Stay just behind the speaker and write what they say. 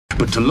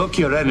But to look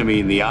your enemy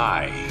in the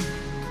eye,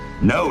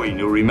 knowing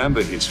you'll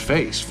remember his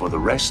face for the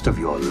rest of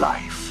your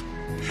life,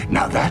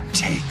 now that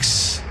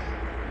takes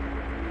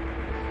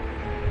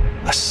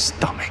a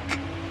stomach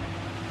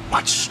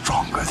much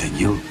stronger than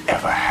you'll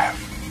ever have.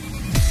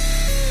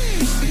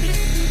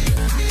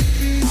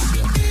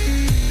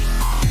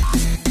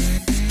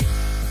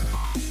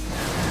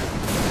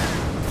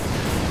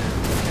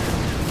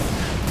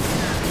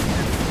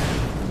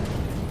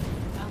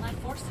 Allied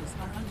forces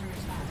are under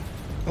attack.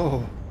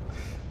 Oh.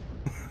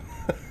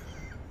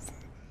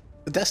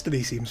 The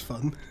Destiny seems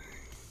fun.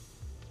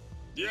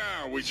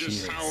 Yeah, we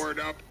just powered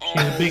up all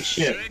She's a big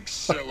ship. 6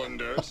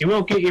 cylinders. She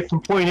won't get you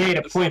from point A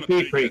to It's point not a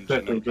B big pretty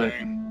engine, quickly,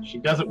 okay? but she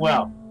does it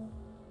well.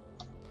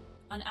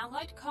 An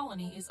allied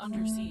colony is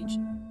under siege.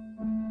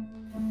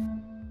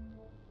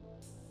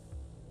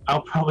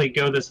 I'll probably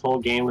go this whole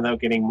game without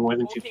getting more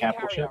than 2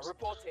 capital ships.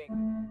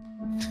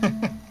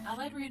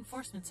 Allied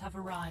reinforcements have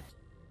arrived.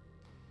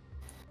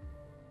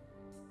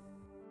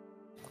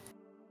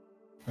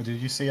 Oh,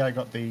 did you see I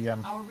got the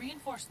Our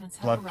reinforcements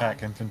have Blood arrived.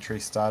 Pack infantry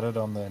started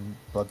on the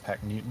Blood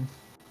Pack Newton?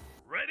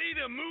 Ready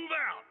to move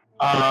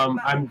out.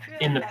 I'm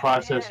in the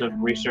process of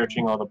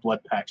researching all the Blood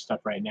Pack stuff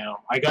right now.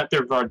 I got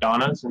their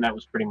Vardanas, and that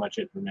was pretty much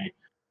it for me.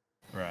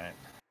 Right.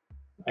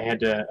 I had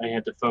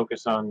to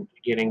focus on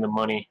getting the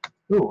money.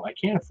 Ooh, I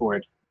can't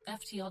afford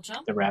FTL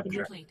jump the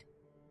Ravager. complete.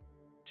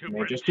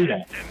 May just do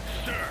that.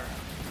 Sir.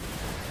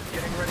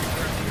 Getting ready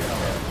for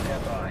FTL.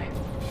 Stand by.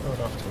 Show it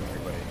off to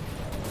everybody.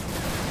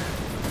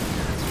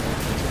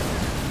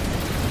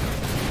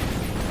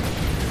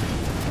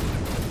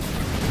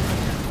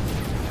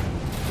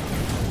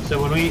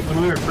 So when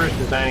we were first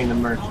designing the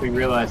mercs, we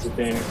realized that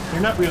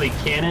they're not really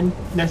canon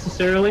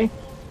necessarily,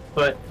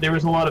 but there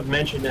was a lot of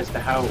mention as to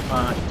how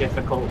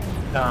difficult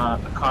a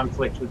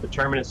conflict with the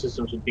Terminus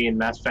systems would be in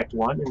Mass Effect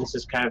 1, and this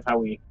is kind of how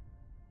we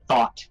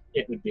thought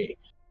it would be.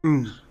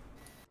 Mm.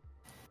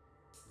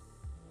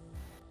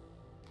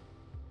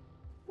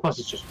 Plus,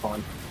 it's just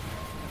fun.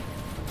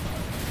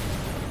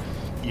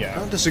 Yeah. I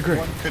don't disagree.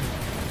 One could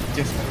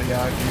definitely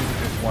argue,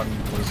 if one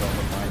was on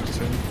the mind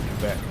to,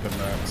 that the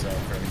mercs are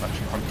very much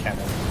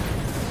non-canon.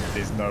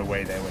 There's no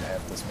way they would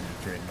have this many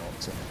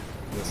dreadnoughts and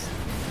this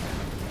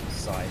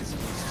size of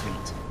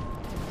fleet.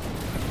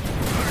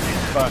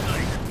 But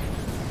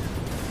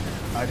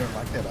I don't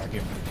like that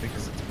argument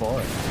because it's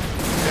boring.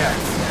 Yeah.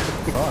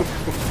 Fun.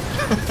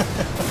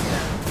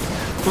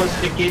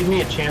 Plus, it gave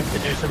me a chance to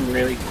do some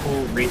really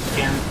cool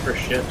reskins for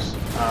ships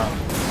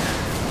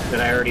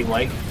that I already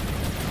like.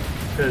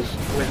 Because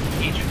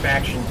with each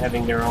faction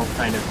having their own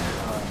kind of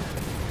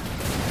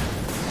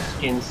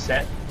skin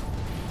set,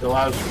 it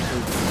allows for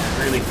some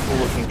really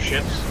cool-looking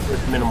ships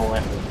with minimal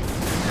effort.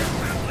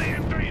 Friendly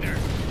invader.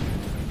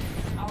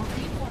 Our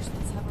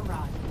reinforcements have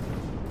arrived.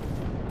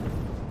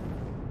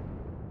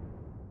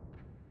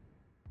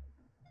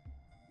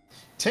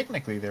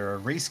 Technically, they're a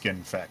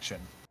reskin faction.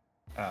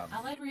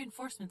 Allied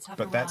reinforcements have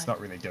But arrived. that's not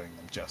really doing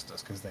them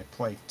justice, because they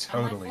play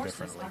totally Allied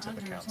forces differently are to the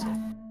under Council. attack.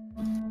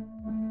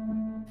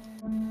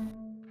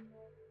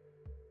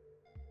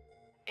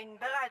 In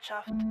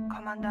Bereitschaft,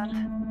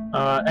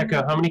 Kommandant.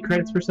 Echo, how many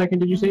credits per second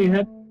did you say you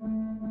had?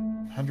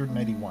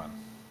 181.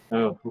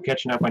 Oh, I'm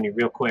catching up on you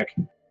real quick.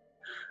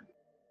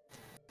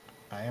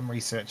 I am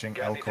researching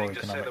Got Alcor anything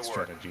to say economic the word?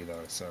 strategy,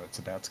 though, so it's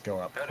about to go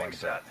up Heading quite a bit.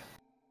 set.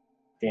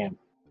 Damn.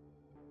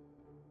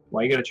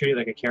 Why you gotta treat it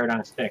like a carrot on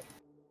a stick?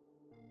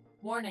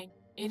 Warning.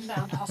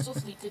 Inbound hostile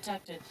fleet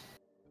detected.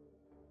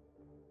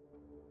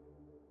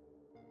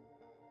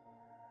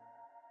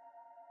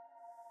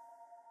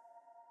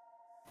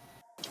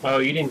 Oh,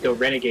 you didn't go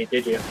Renegade,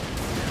 did you?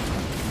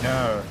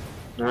 No.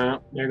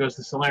 There goes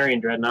the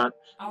Solarian Dreadnought.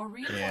 Our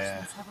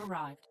reinforcements have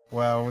arrived.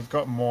 Well, we've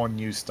got more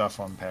new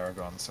stuff on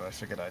Paragon, so I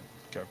figured I'd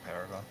go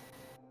Paragon.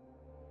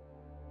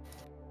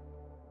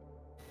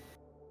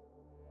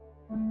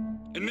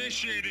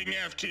 Initiating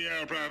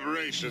FTL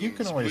preparations. You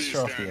can always Please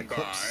show off the stand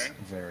Eclipse by.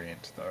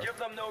 variant, though. Give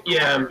them no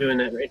Yeah, I'm quarter. doing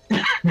that right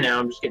now.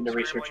 I'm just getting the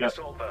research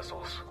Scrambling up.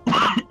 assault vessels.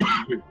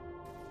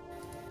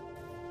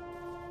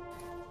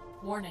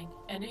 Warning.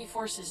 Enemy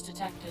forces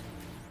detected.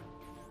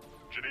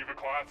 Geneva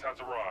class has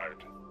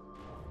arrived.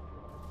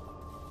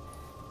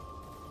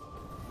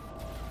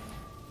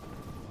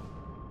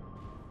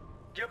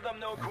 Give them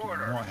no I do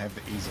quarter. not have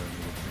the ESO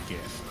you would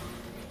forget.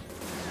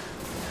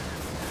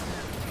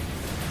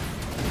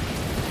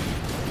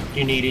 Do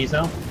you need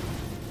ESO?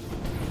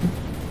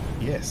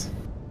 Yes.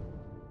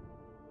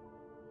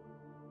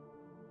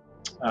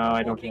 Oh,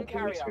 I don't have the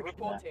research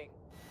for that.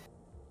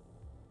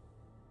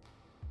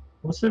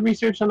 What's the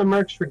research on the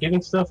mercs for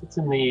giving stuff? It's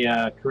in the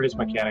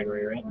charisma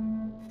category, right?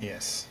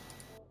 Yes.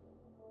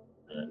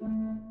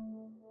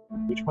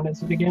 Which one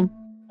is it again?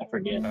 I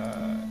forget.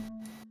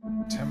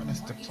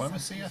 Terminus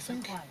Diplomacy, I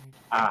think?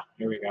 Ah,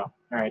 here we go.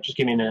 Alright, just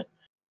give me a minute.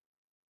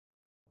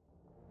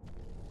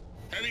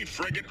 Heavy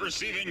frigate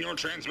receiving your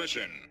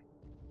transmission.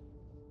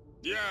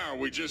 Yeah,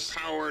 we just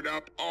powered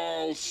up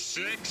all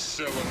 6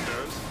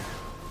 cylinders.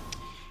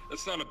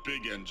 It's not a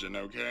big engine,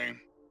 okay?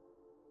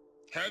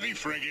 Heavy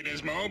frigate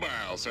is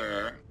mobile,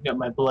 sir. Got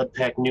my blood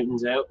pack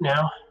Newtons out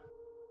now.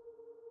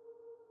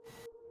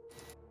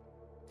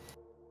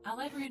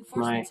 Allied My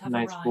reinforcements have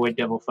nice arrived. Void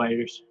Devil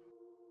fighters.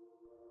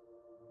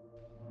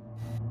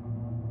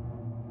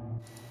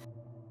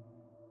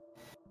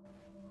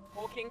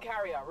 Walking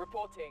carrier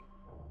reporting.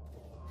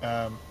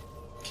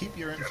 Keep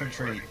your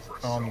infantry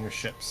on your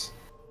ships.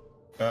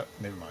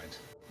 Never mind.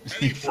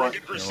 Heavy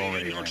frigate They're receiving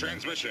already your landing.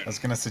 transmission. I was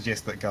going to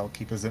suggest that Gul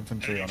keep his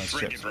infantry on his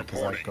Frigate ships because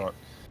reporting. I've got...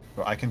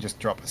 Well, I can just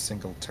drop a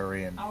single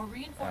Turian Our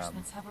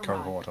reinforcements have arrived.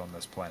 cohort on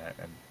this planet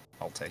and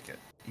I'll take it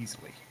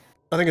easily.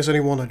 I think it's only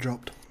one I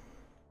dropped.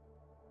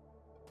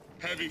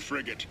 Heavy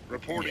frigate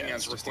reporting Yeah,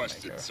 as it's just a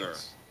requested, Mako. sir.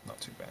 It's not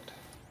too bad.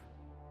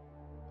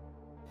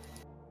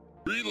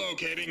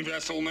 Relocating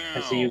vessel now.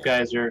 I see you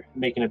guys are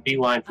making a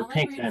beeline for Allied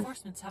pink then.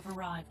 reinforcements have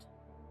arrived.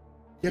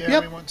 Yep, Yeah,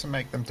 yep. we want to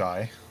make them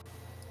die.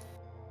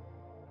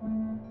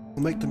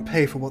 We'll make them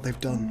pay for what they've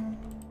done.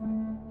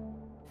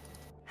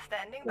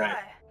 Standing Right.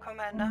 by,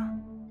 Commander.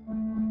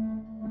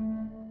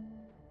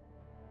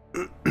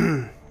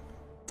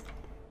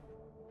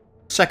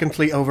 Second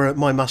fleet over at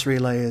my mass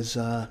relay is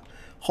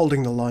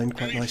holding the line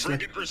quite Heavy nicely.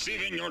 frigate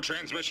receiving your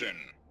transmission.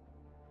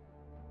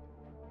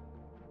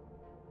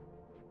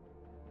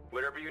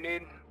 Whatever you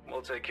need,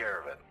 we'll take care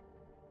of it.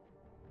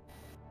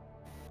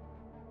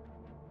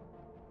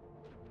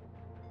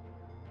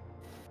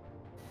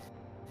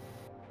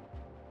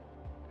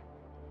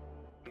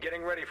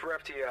 Getting ready for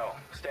FTL.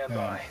 Stand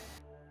by.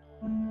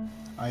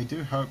 I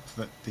do hope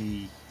that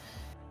the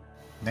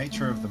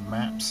nature of the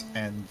maps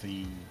and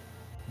the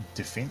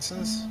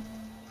defenses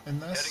in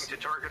Heading this to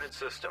targeted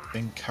system.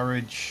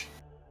 encourage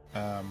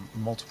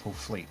multiple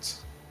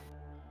fleets.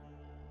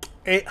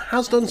 It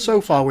has done so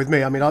far with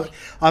me. I mean, I've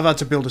had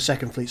to build a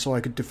second fleet so I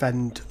could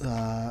defend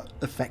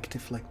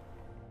effectively.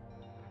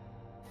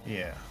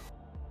 Yeah,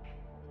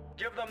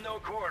 Give them no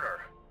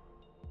quarter.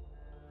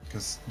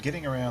 because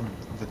getting around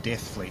the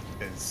Death Fleet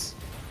is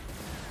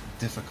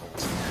difficult.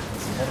 There's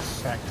a lot of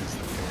factors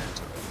that go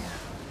into it.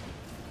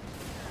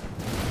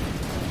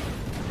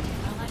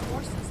 Allied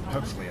forces are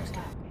Hopefully under I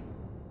can attack.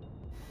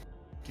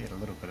 get a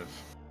little bit of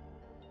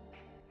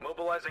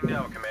Mobilizing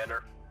now,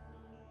 Commander.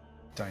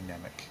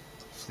 dynamic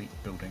fleet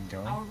building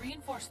going. Our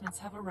reinforcements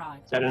have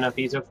arrived. Is that enough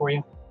EZO for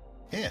you?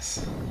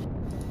 Yes.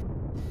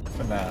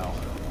 For now.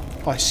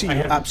 I see I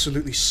you have-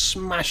 absolutely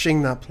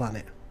smashing that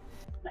planet.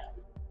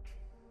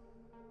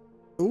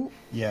 Ooh,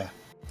 Yeah.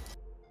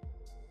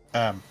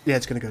 yeah,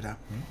 it's going to go down.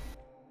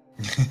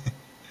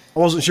 I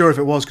wasn't sure if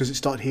it was because it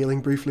started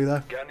healing briefly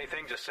there. Got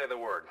anything? Just say the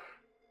word.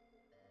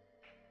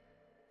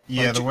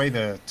 Yeah, the way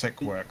the tick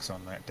works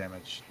on that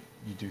damage,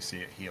 you do see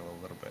it heal a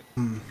little bit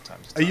from time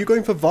to Are time. you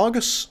going for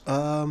Vargas?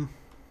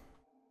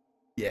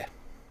 Yeah.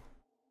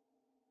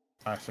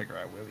 I figure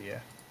I will, yeah.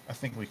 I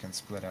think we can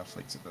split our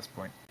fleets at this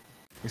point.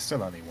 We're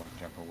still only one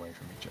jump away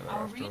from each other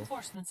Our after all.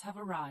 reinforcements have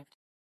arrived.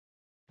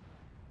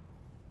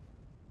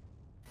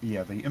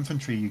 Yeah, the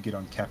infantry you get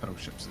on capital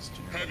ships is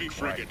generally Heavy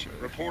quite frigate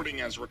good.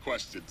 reporting as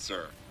requested,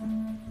 sir.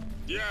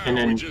 Yeah, And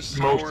then we just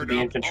most of powered the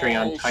up infantry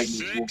on all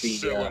Titans will 6 be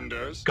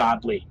cylinders.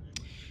 godly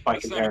by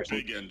That's not a comparison,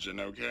 big engine,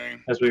 okay?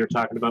 as we were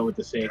talking about with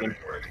the Sagan.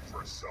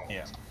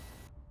 Yeah.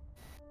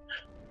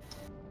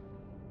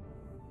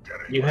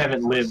 You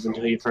haven't lived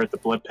until you've heard the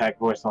Blood Pack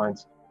voice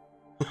lines.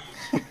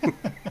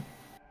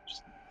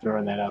 Just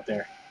throwing that out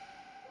there.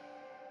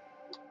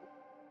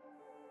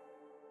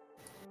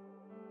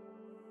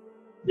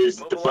 This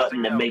is the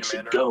button that makes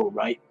it go,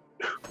 right?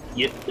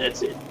 Yep,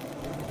 that's it.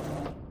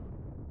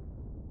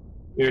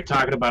 We were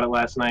talking about it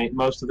last night.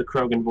 Most of the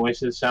Krogan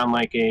voices sound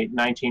like a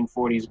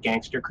 1940s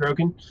gangster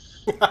Krogan.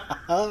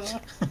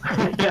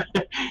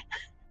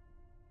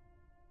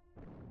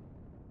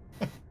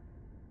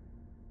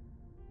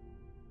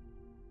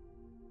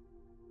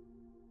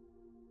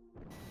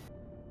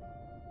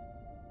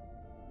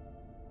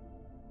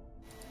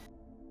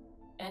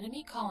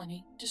 Enemy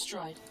colony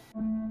destroyed.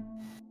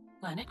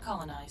 Planet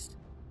colonized.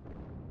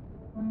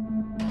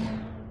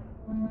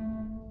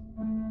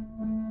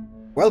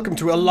 Welcome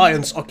to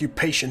Alliance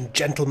Occupation,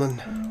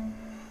 gentlemen.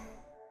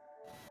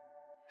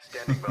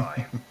 Standing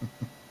by.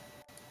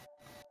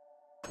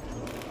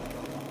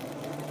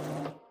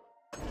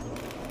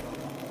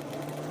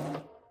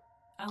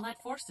 Allied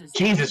forces.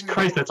 Jesus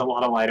Christ, that's a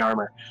lot of light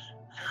armor.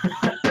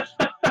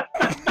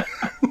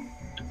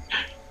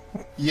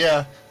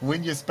 Yeah,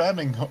 when you're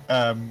spamming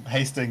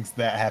Hastings,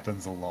 that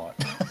happens a lot.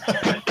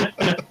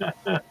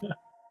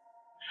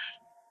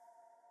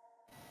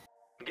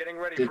 Getting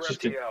ready for It's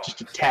just FTL.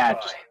 a tad, Stand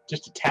by.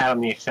 just a tad on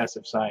the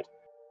excessive side.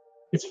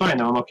 It's fine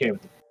though, I'm okay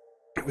with it.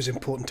 It was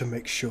important to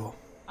make sure.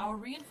 Our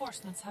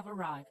reinforcements have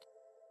arrived.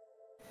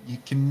 You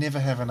can never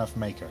have enough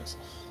Makos.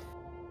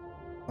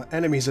 Our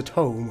enemies at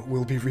home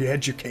will be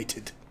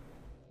re-educated.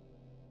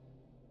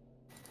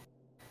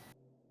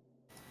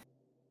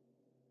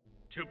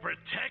 To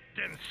protect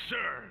and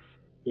serve.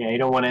 Yeah, you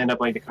don't want to end up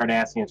like the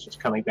Cardassians, just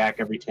coming back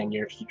every 10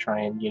 years to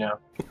try and,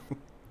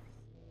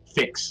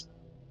 fix.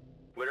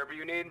 Whatever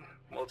you need,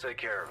 we'll take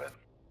care of it.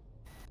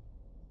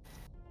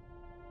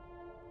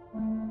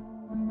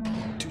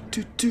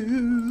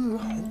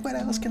 What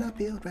else can I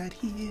build right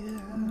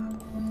here?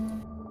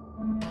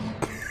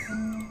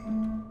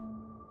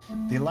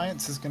 The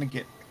Alliance is going to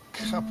get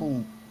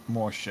couple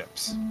more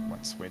ships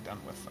once we're done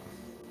with them.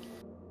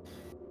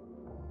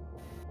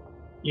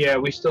 Yeah,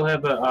 we still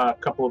have a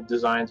couple of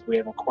designs we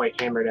haven't quite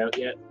hammered out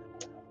yet.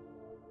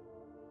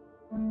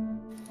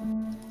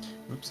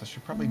 Oops, I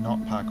should probably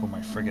not park all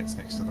my frigates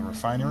next to the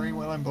refinery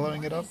while I'm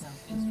blowing it up.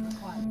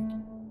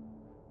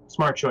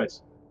 Smart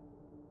choice.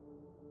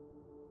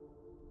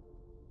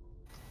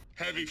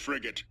 Heavy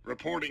frigate,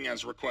 reporting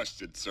as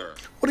requested, sir.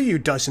 What are you,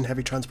 Dyson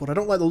Heavy Transport? I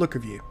don't like the look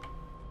of you.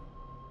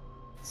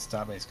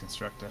 Starbase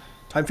constructor.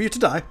 Time for you to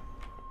die.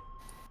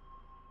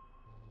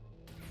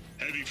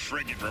 Heavy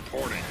frigate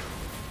reporting.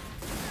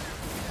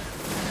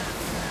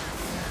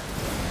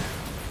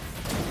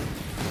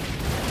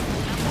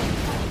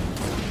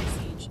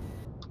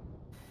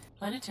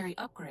 Planetary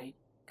upgrade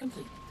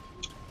complete.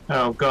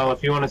 Oh, Gul,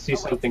 if you want to see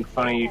something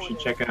funny, you should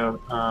check out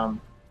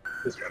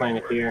this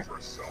planet here.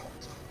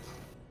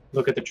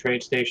 Look at the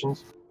trade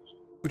stations.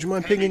 Would you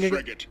mind pinging again?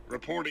 Frigate,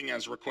 reporting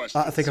as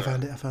requested. I think sir. I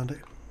found it. I found it.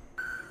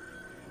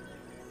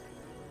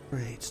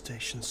 Trade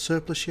station,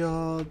 surplus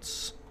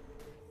yards,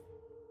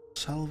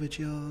 salvage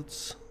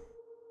yards.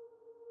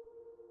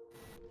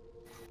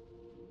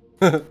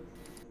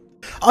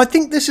 I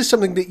think this is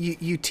something that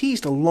you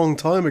teased a long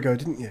time ago,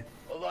 didn't you?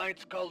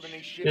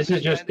 This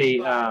is just the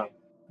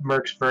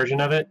Mercs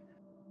version of it,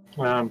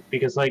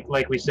 because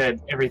like we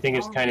said, everything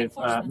is kind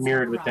of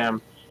mirrored with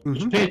them. Mm-hmm.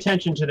 Just pay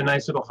attention to the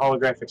nice little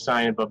holographic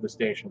sign above the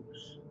station.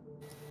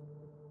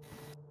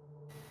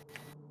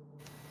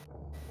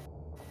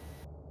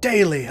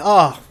 Daily.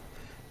 Ah,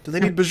 do they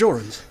need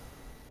Bajorans?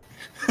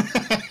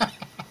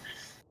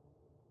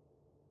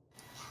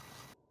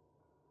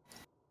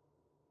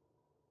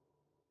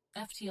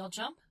 FTL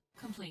jump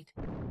complete.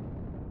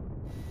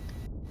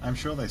 I'm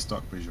sure they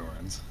stock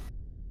Bajorans.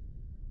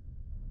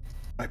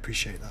 I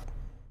appreciate that.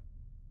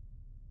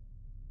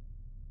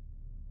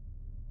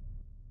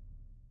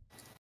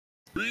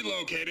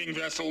 Relocating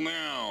vessel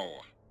now.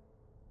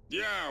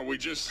 Yeah, we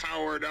just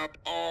powered up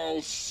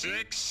all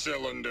 6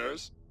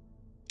 cylinders.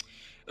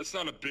 It's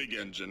not a big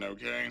engine,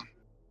 okay?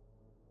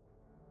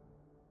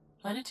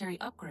 Planetary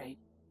upgrade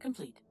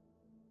complete.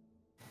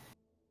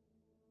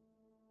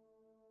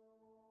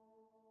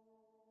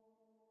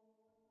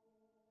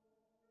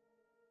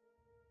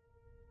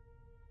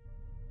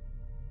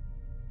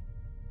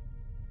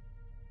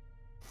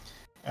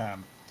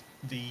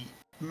 The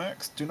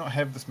Mercs do not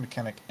have this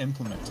mechanic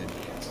implemented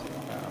yet,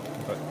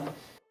 but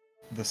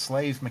the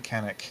slave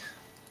mechanic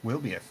will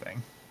be a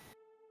thing.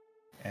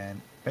 And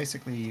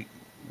basically,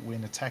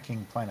 when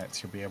attacking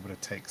planets, you'll be able to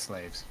take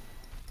slaves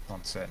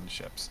on certain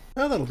ships.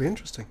 Oh, that'll be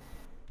interesting.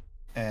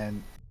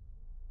 And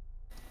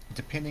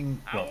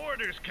depending, well,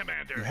 orders,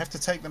 Commander. you have to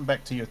take them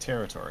back to your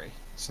territory,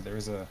 so there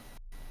is a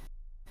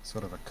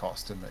sort of a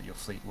cost in that your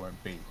fleet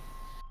won't be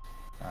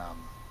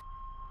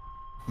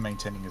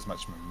maintaining as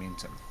much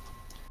momentum.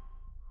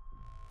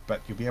 But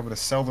you'll be able to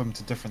sell them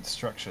to different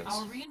structures.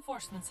 Our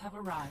reinforcements have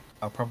arrived.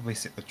 I'll probably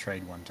set the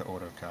trade one to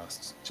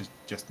autocast,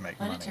 just to make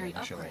Planetary money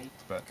initially. upgrade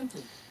But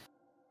complete.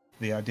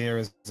 the idea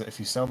is that if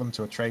you sell them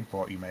to a trade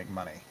port, you make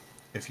money.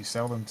 If you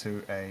sell them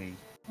to a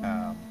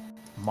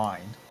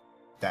mine,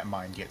 that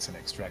mine gets an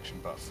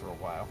extraction buff for a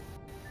while.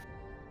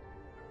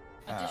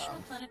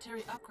 Additional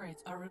planetary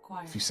upgrades are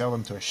required. If you sell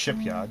them to a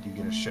shipyard, you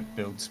get a ship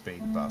build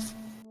speed buff.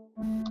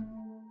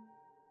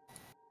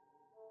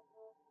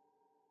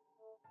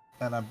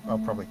 And I'll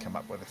probably come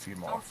up with a few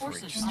more for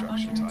each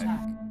structure type.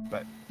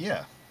 But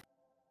yeah,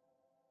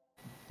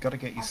 gotta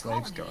get your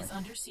slaves going.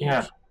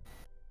 Yeah.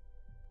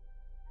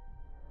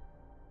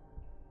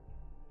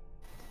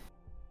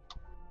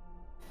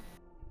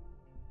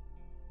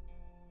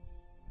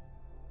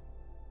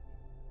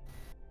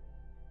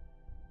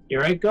 You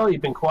right, Gul?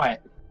 You've been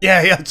quiet.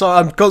 Yeah, so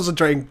I'm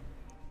concentrating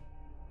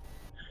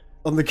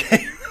on the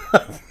game.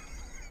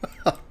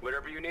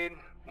 Whatever you need,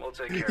 we'll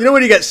take care. You know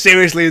when you get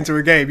seriously into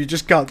a game, you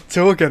just can't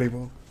talk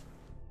anymore.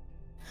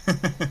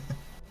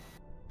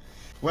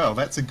 Well,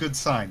 that's a good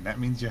sign. That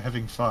means you're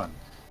having fun.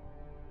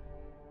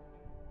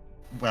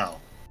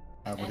 Well,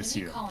 I would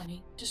assume.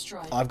 Colony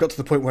destroyed. I've got to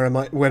the point where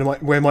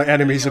my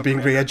enemies are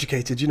being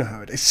re-educated. You know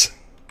how it is.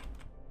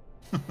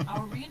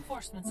 Our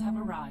reinforcements have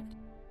arrived.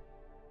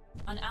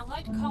 An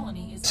allied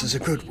colony is. This is a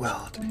good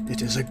world.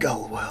 It is a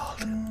Gul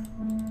world.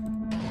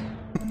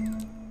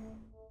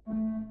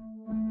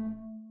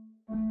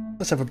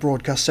 Let's have a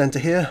broadcast center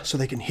here so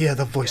they can hear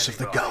the voice of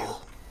the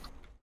Gul.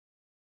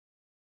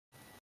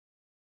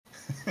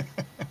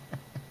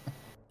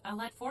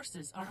 Allied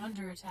forces are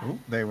under attack. Ooh,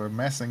 they were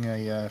massing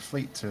a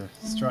fleet to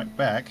strike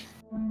back.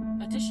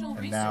 Additional And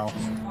research now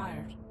is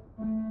required.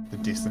 the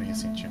Destiny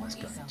Ascension More is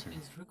going ESO to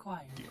is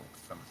required. deal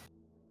with them.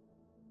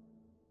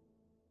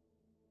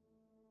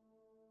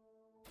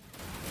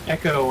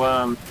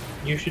 Echo,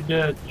 you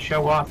should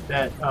show off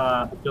that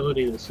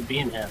ability that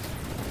Sabine has.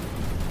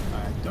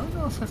 I don't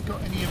know if I've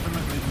got any of them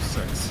at level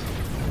 6.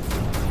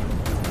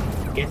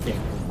 Get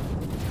there.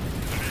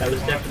 That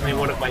was definitely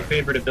one of my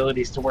favorite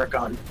abilities to work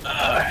on.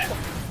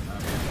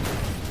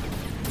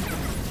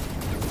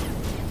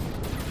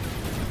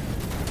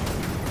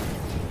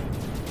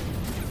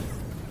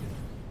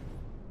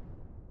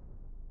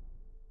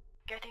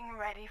 Getting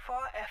ready for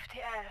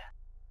FTL.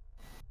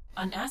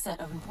 An asset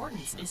of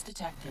importance is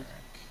detected.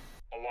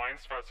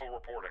 Alliance vessel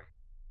reporting.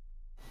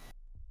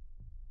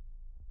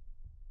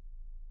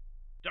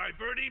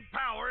 Diverting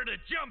power to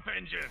jump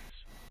engines.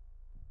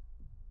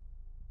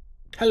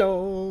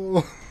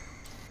 Hello.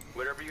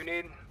 Whatever you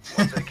need,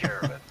 we'll take care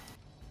of it.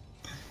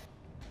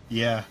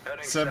 Yeah,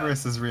 Heading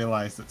Cerberus has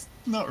realized it's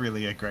not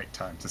really a great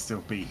time to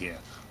still be here.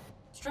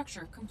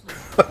 Structure complete.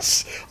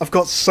 I've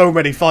got so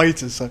many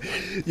fighters. So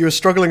you were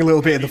struggling a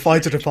little bit in the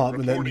fighter Frigate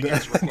department, and reporting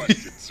as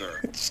requested, sir.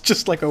 it's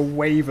just like a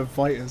wave of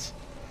fighters.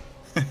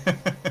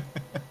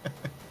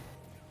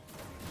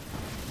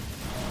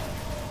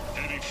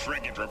 Heavy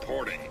frigate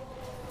reporting.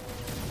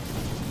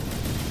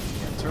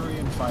 The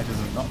Turian fighters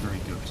are not very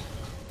good.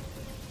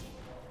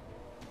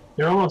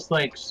 They're almost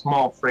like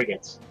small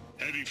frigates.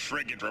 Heavy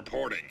frigate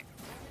reporting.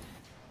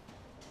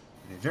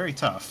 They're very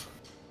tough,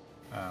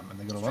 and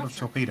they got a lot of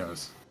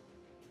torpedoes,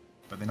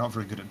 but they're not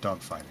very good at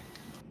dogfighting.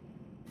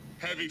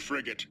 Heavy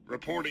frigate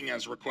reporting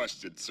as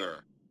requested,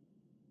 sir.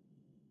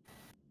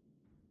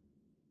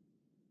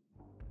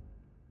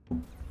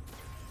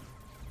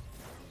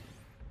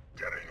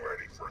 Getting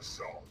ready for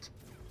assault.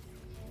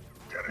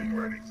 Getting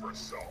ready for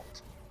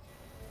assault.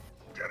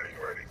 Getting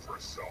ready for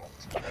assault.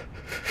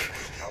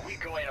 Are we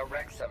going to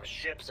wreck some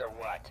ships or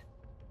what?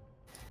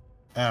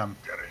 Getting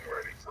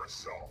ready for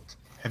assault.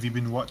 Have you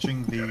been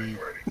watching the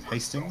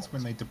Hastings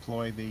when they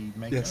deploy the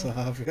Mako? Yes, I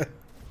have. Yeah.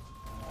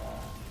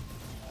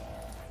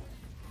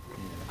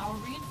 Our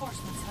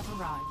reinforcements have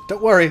arrived.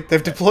 Don't worry,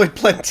 they've deployed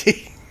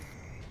plenty.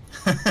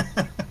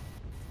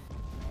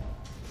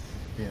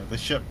 Yeah, the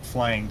ship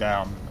flying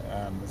down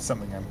is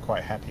something I'm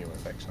quite happy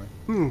with, actually.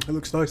 It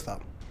looks nice,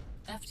 that.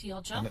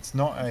 FTL jump. And it's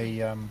not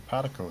a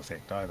particle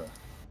effect either.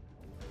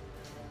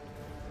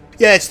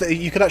 Yeah, it's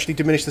you can actually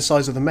diminish the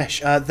size of the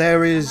mesh.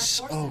 There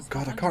is... Oh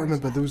god, I can't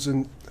remember. There was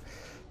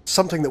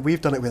something that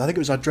we've done it with. I think it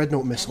was our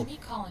Dreadnought missile. Enemy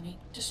colony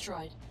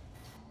destroyed.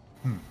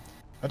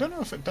 I don't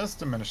know if it does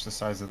diminish the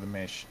size of the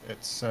mesh.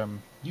 It's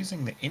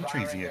using the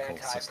entry vehicle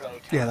system,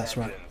 Yeah, that's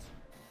right.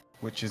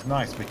 which is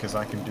nice because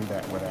I can do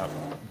that without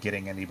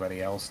getting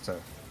anybody else to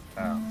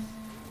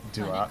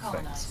do Planet art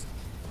colonized.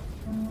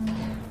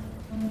 things.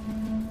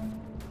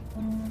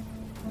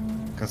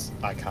 Because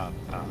I can't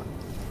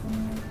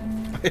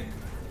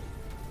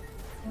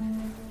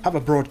Have a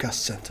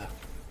broadcast center.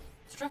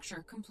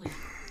 Structure complete.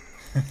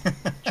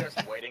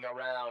 Just waiting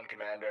around,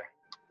 Commander.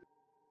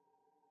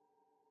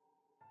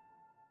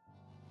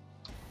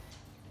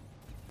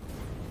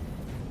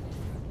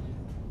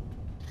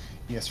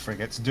 Yes,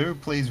 frigates, do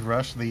please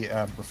rush the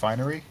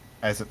refinery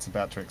as it's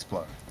about to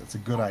explode. That's a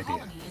good Our idea.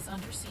 colony is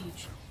under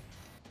siege.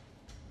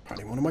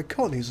 Apparently one of my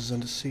colonies is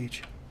under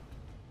siege.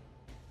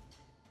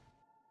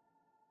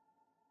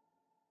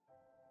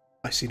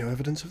 I see no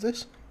evidence of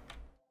this.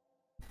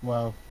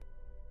 Well,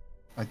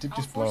 I did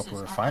just blow up a forces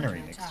are refinery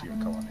under next to attack. your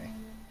colony.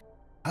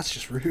 That's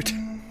just rude.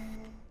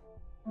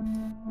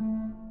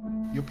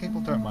 Your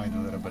people don't mind a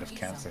little bit of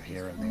cancer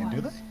here and there,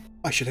 do they?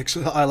 I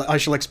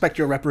shall expect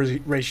your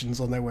reparations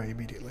on their way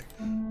immediately.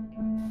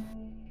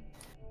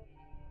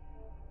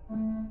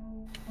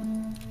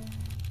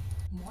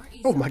 More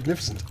Oh,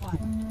 magnificent.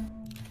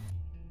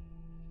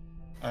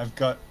 I've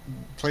got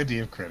plenty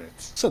of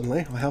credits.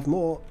 Suddenly, I have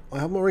more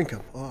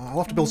income. I'll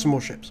have to build some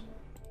more ships.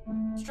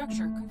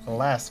 Structure complete.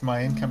 Alas,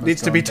 my income has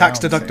Needs to be gone tax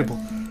down, deductible.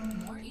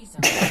 More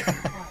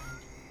ESA.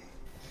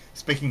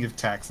 Speaking of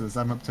taxes,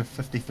 I'm up to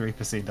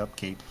 53%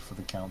 upkeep for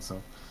the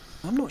council.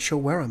 I'm not sure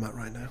where I'm at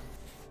right now.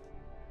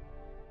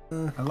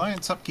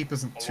 Alliance upkeep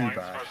isn't too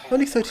bad.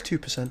 Only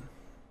 32%.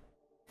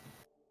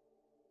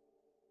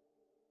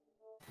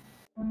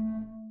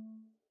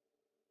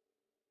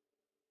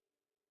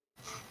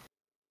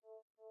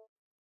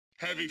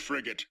 Heavy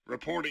frigate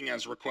reporting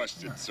as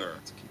requested, sir.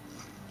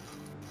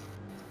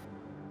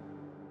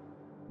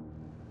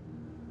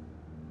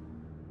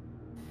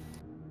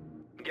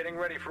 Getting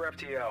ready for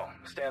FTL.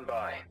 Stand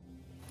by.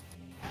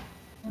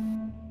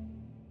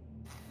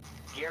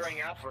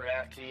 Gearing up for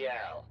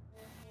FTL.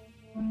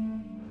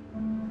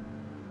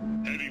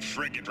 Heavy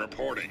frigate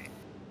reporting.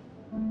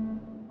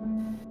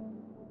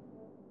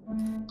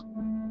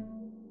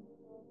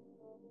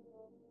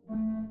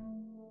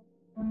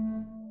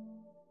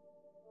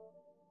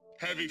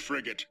 Heavy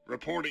frigate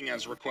reporting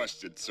as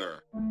requested, sir.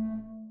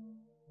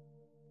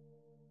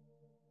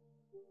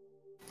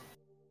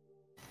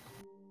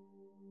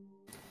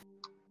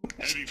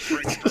 Heavy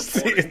frigate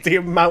reporting. The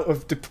amount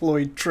of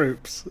deployed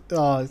troops.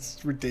 Oh,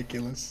 it's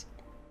ridiculous.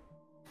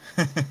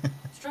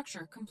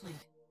 Structure complete.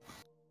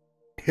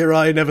 Here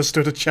I never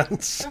stood a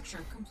chance. Structure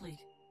complete.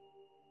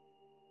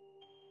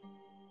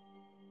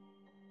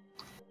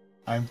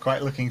 I'm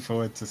quite looking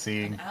forward to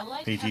seeing An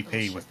allied PvP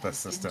battleship with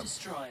has this been system.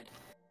 destroyed.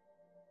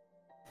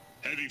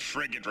 Heavy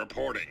frigate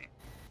reporting.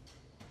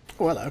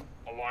 Oh, hello.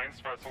 Alliance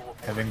vessel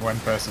reporting. Having one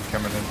person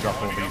come in and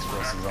drop all these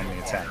forces on the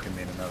attack and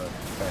then another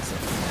person.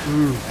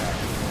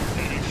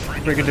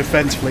 Bring a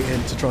defense fleet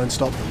in to try and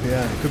stop them.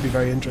 Yeah, it could be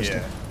very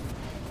interesting.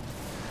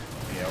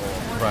 Yeah,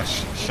 or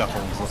rush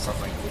shuttles or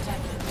something.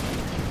 Detected.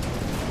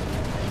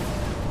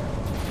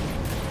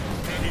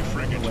 Enemy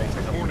frigate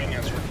reporting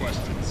as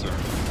requested, sir.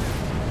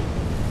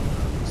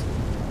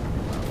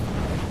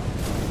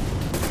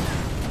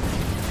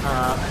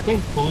 I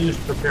think blue's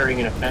preparing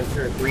an offensive,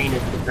 or green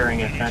is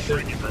preparing an offensive,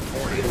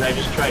 because I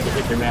just tried to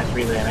hit their mass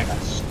relay and I got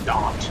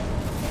stomped.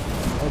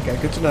 Okay,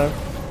 good to know.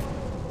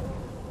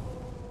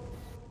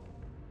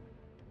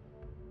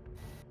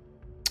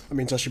 That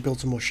means I should build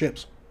some more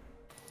ships.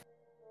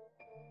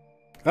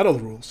 I know the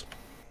rules.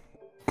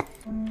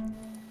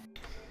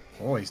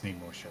 Always need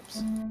more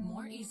ships.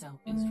 More ESO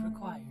is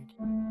required.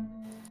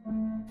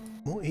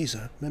 More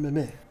ESO?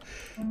 Meh.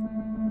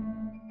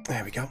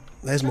 There we go.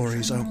 There's more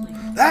ESO.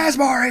 There's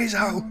more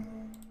ESO!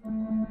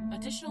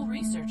 Additional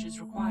research is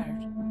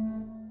required.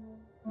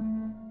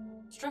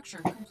 Structure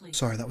complete.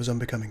 Sorry, that was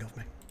unbecoming of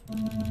me.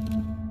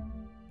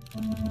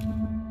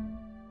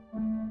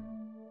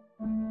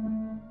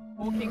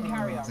 Walking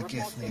carrier. The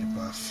gift need a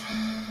buff.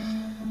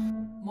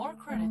 More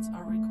credits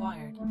are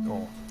required.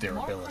 Or their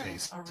More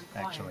abilities, credits are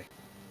required. actually.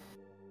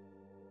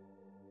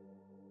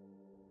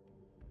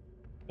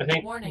 I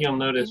think Warning, you'll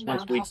notice inbound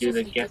once we do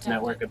the hostile gift detected.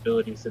 network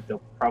abilities that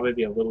they'll probably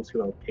be a little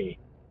too OP.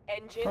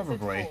 Engines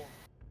Probably. at full.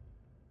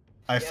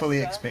 I Yes, fully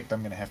sir. expect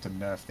I'm going to have to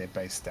nerf their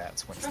base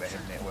stats once they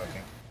have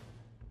networking.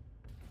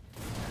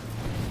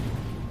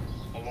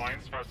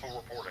 Alliance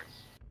vessel reporting.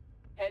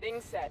 Heading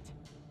set.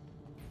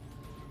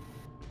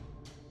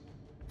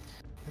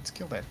 Let's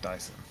kill that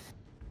Dyson.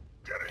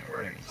 Getting Or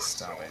ready any for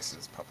star assault.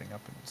 bases popping up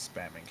and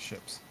spamming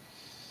ships.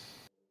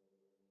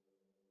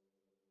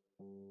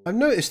 I've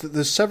noticed that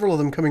there's several of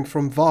them coming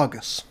from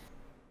Vargas.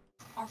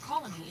 Our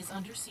colony is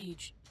under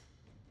siege.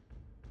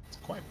 It's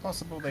quite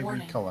possible they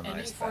Warning, enemy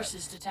recolonized that.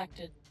 forces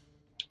detected.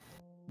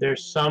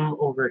 There's some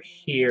over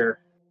here.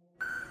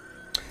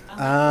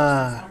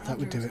 Ah, that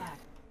would do it.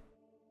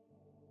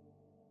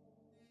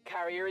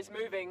 Carrier is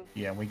moving.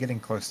 Yeah, and we're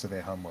getting close to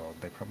their homeworld.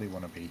 They probably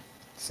want to be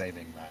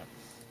saving that.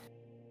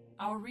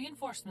 Our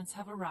reinforcements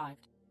have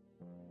arrived.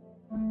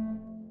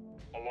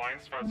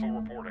 Alliance vessel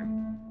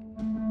reporting.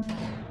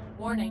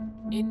 Warning,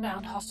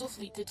 inbound hostile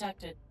fleet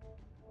detected.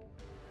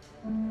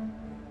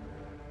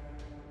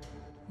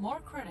 More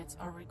credits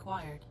are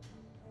required.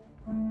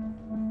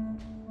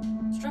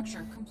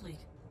 Structure complete.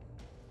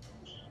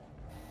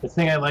 The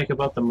thing I like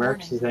about the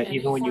mercs Warning, is that enemy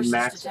even when you forces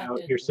max detected.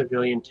 out your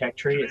civilian tech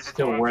tree, it's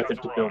still worth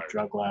it to build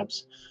drug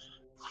labs.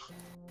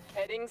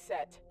 Heading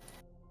set.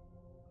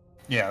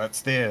 Yeah,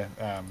 that's their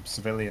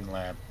civilian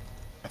lab,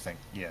 I think.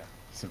 Yeah,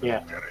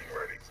 civilian Yeah. lab.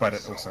 But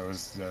it also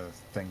is the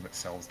thing that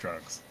sells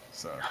drugs,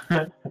 so...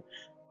 You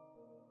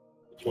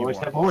always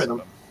want have more lots of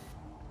them.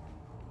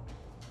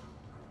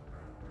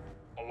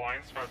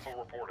 Alliance vessel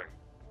reporting.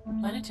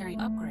 Planetary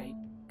upgrade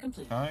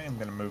complete. I am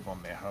going to move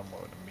on their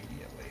homeworld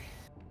immediately.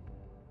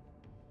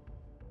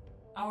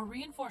 Our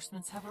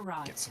reinforcements have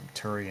arrived. Get some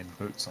Turian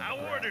boots on the Our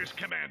ground. orders,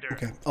 Commander.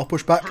 Okay, I'll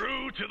push back.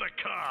 True to the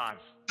cause.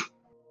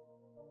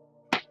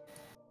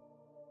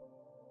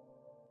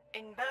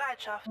 In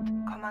Bereitschaft,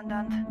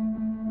 Kommandant.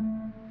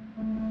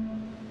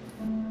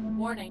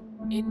 Warning,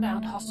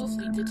 inbound hostile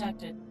fleet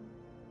detected.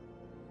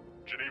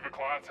 Geneva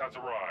class has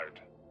arrived.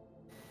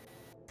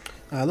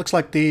 Looks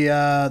like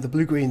the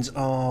blue-greens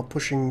are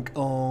pushing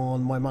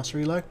on my mass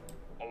relay.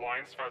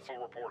 Alliance vessel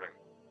reporting.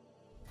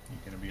 You're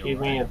going to be Give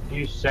me a alright.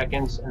 few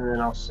seconds and then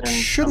I'll send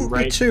Shouldn't some be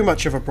right. too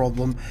much of a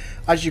problem.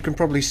 As you can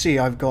probably see,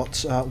 I've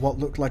got what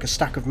looked like a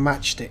stack of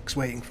matchsticks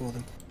waiting for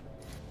them.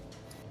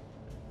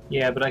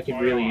 Yeah, but I could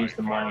really use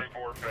the money. Firing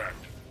for effect.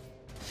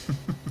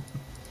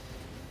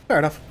 Fair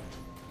enough.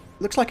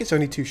 Looks like it's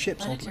only 2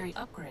 ships, oddly. Planetary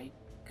upgrade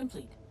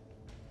complete.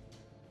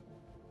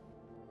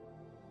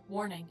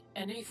 Warning,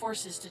 enemy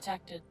forces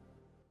detected.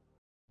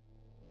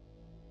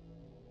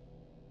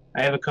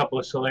 I have a couple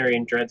of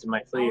Solarian dreads in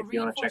my fleet Our if you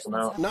want to check them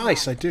out. reinforcements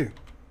Nice, I do.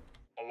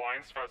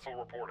 Alliance vessel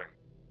reporting.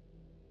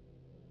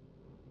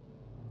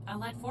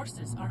 Allied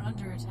forces are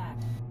under attack.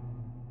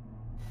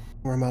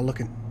 Where am I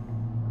looking?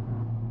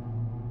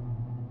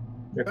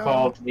 They're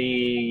called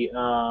the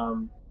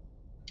Agor.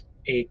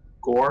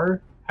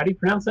 How do you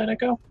pronounce that,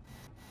 Echo?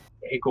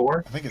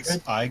 Agor? I think it's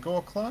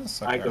Igor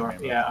class? I can't Igor.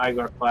 remember. Yeah,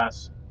 Igor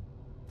class.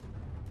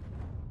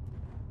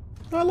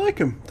 I like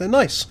them. They're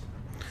nice.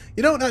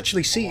 You don't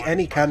actually see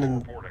any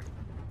canon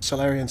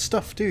Solarian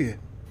stuff, do you?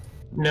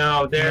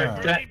 No, Yeah.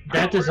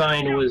 that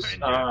design was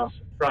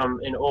from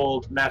an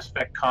old Mass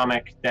Effect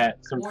comic that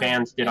some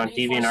fans did on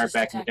DeviantArt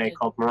back in the day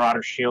called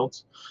Marauder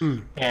Shields. Hmm.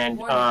 And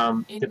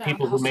the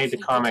people who made the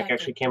comic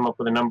actually came up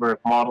with a number of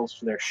models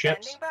for their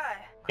ships.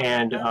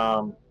 And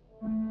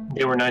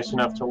they were nice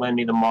enough to lend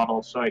me the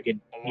models so I could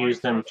use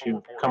them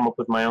to come up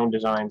with my own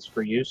designs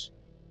for use.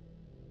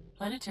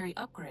 Planetary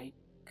upgrade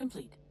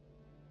complete.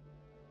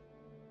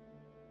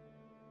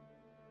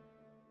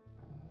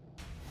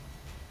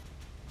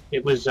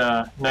 It was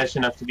nice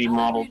enough to be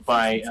modeled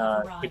by,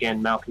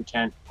 again,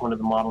 Malcontent, one of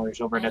the modelers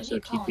over at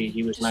SOTP.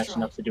 He was nice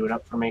enough to do it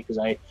up for me because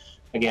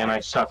I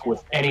suck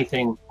with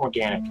anything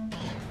organic.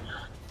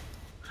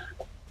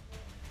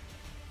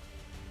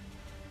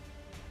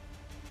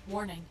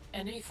 Warning,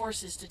 enemy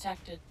forces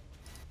detected.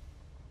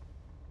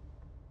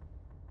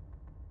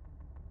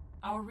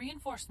 Our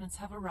reinforcements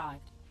have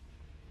arrived.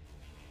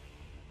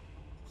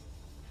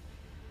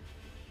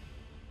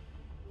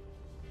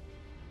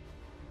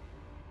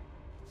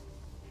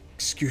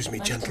 Excuse me,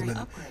 Planetary gentlemen.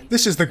 upgrade.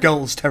 This is the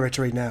Gull's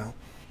territory now.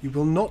 You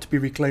will not be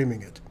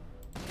reclaiming it.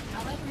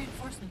 Allied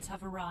reinforcements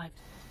have arrived.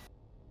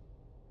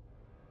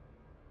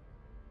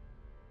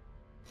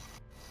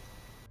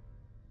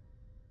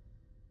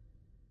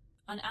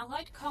 An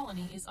Allied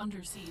colony is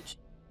under siege.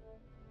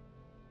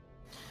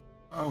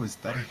 Oh, is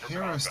that a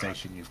hero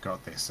station you've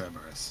got there,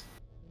 Cerberus?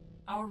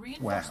 Our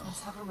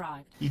reinforcements have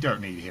arrived. You don't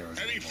need heroes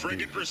Heavy anymore, do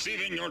frigate you?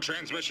 receiving your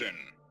transmission.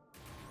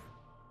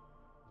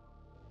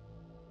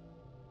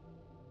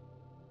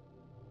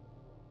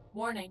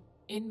 Warning.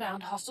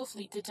 Inbound hostile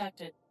fleet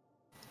detected.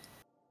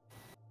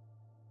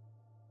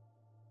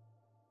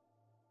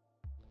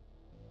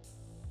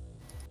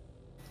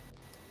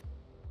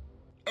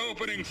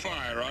 Opening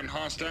fire on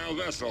hostile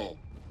vessel.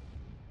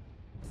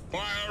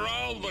 Fire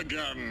all the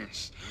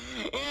guns!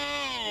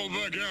 All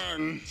the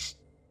guns!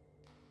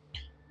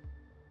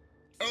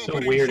 So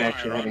weird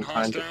actually having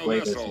time to play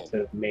this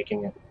instead of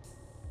making it.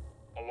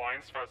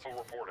 Alliance vessel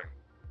reporting.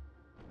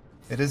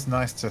 It is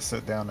nice to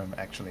sit down and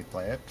actually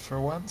play it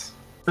for once.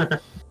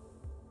 Have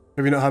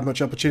you not had much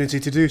opportunity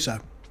to do so?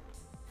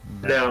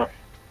 No.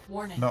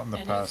 Warning. Not in the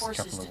Enemy past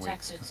forces couple of weeks,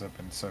 detected. because I've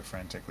been so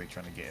frantically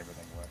trying to get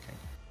everything working.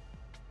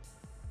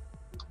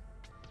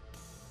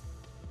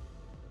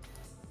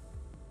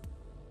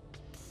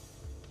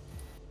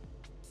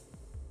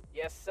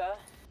 Yes, sir.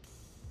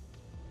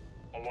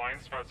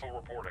 Alliance vessel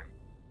reporting.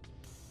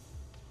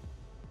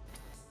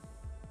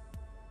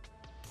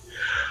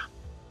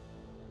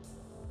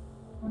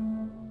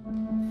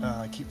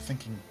 I keep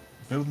thinking,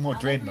 build more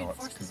Allied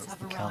dreadnoughts, because reinforcements it's have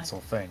the arrived.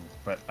 council thing,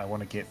 but I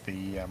want to get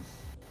the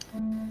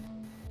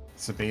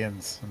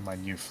Sabaeans in my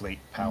new fleet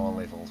power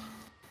leveled,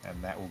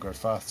 and that will go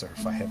faster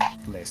if I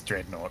have less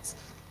dreadnoughts.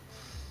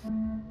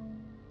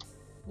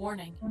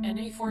 Warning.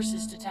 Enemy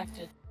forces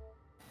detected.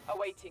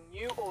 Awaiting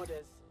new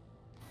orders.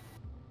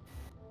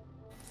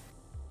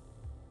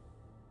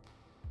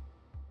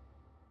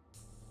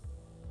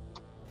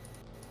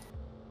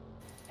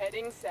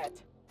 Heading set.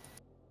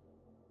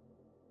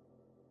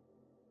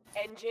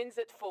 Engines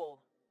at full.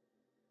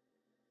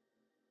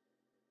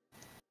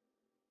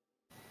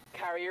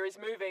 Carrier is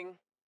moving.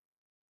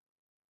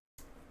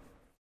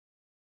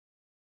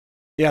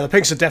 Yeah, the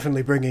Pinks are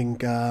definitely bringing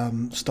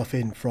stuff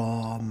in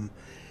from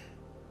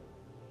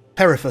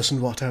Periphas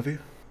and what have you.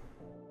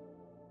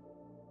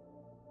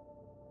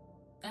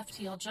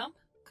 FTL jump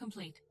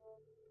complete.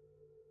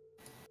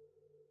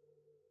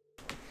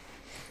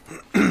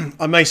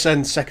 I may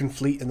send Second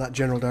Fleet in that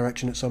general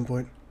direction at some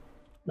point.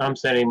 I'm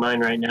sending mine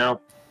right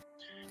now.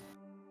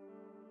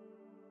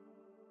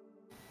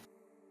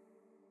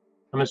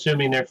 I'm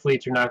assuming their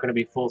fleets are not going to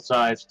be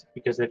full-sized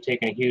because they've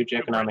taken a huge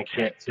economic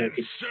hit, so it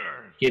could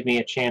give me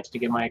a chance to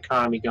get my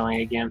economy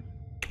going again.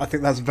 I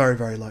think that's very,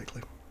 very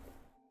likely.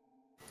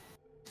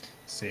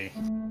 See,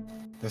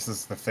 this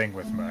is the thing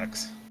with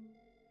mercs.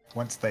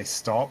 Once they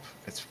stop,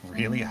 it's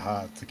really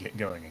hard to get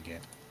going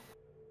again.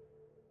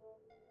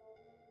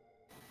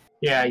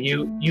 Yeah,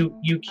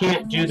 you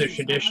can't do the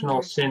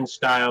traditional sin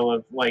style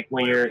of like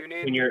when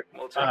you're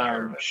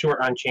short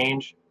on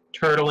change,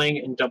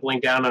 turtling and doubling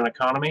down on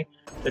economy.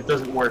 That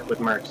doesn't work with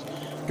mercs.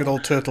 Good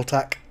old turtle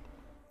tack.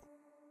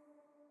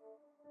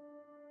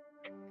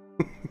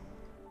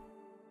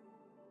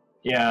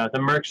 Yeah, the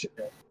mercs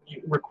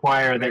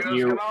require that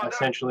you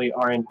essentially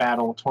are in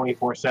battle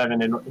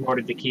 24/7 in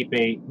order to keep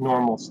a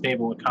normal,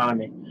 stable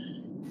economy.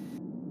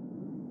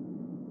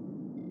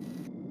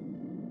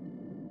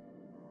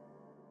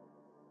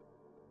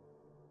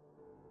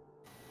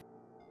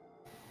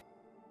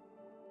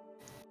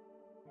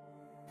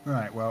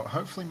 Right, well,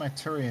 hopefully my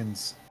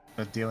Turians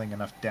are dealing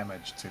enough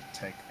damage to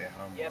take their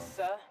home. Yes,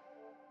 sir.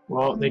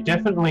 Well, they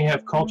definitely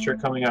have culture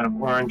coming out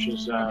of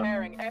Orange's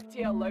Preparing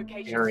FTL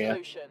location area.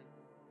 solution.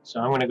 So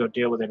I'm going to go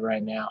deal with it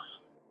right now.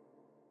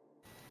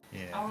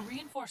 Yeah. Our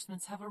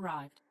reinforcements have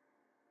arrived.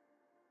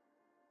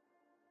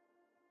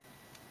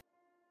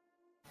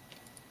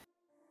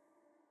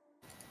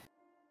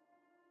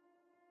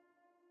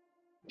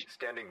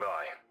 Standing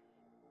by.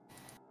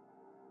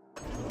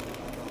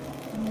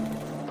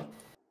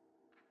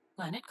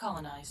 Planet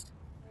colonized.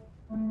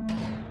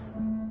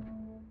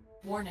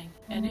 Warning.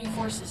 Enemy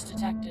forces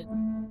detected.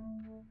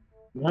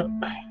 Yep.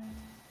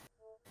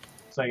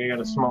 Looks like I got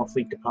a small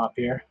fleet to pop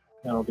here.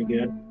 That'll be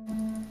good.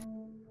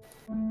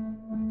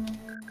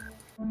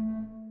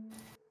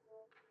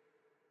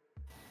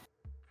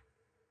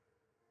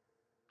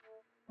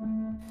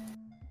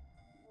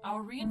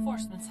 Our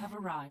reinforcements have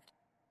arrived.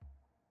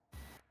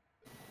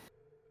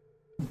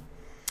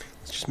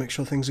 Let's just make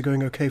sure things are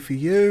going okay for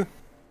you.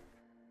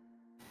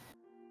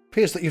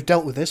 Appears that you've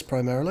dealt with this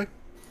primarily.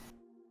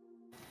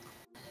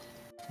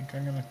 Think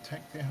I'm going to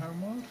take their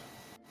homeworld?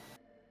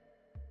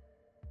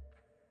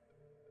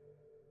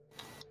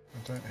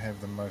 I don't have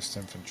the most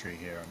infantry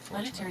here,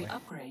 unfortunately. Planetary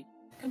upgrade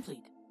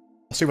complete.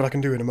 I'll see what I can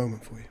do in a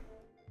moment for you.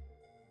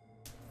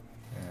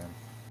 Yeah.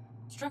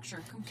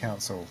 Structure complete.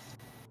 Council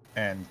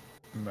and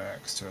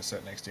mercs, to a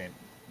certain extent,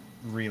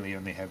 really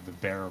only have the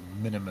bare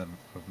minimum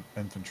of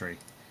infantry.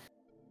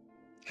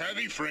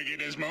 Heavy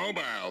frigate is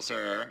mobile,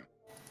 sir.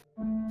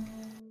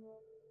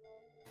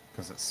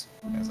 because it's,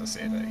 as I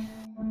said, a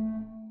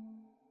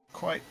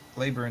quite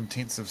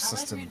labor-intensive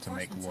system to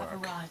make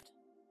work.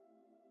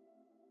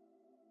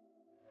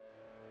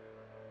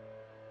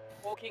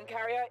 Walking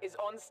carrier is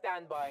on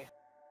standby.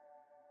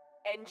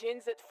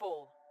 Engines at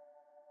full.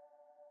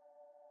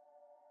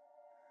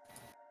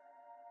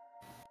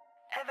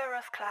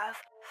 Cerberus class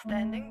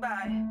standing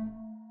by.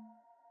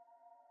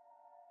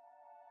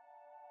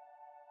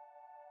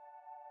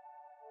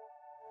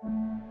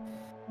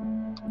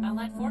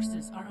 Allied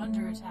forces are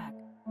under attack.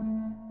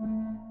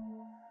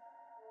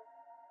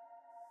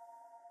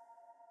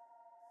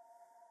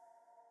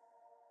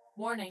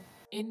 Warning,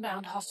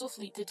 inbound hostile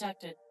fleet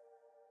detected.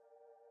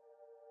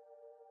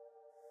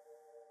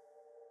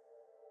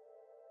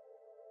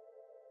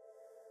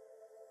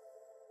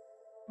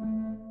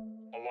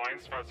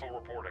 Alliance vessel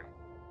reporting.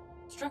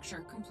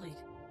 Structure complete.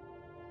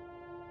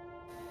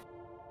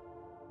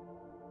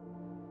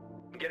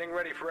 Getting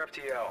ready for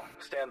FTL.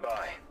 Stand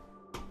by.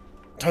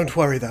 Don't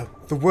worry though,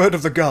 the word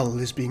of the gull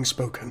is being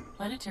spoken.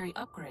 Planetary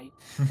upgrade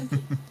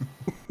complete.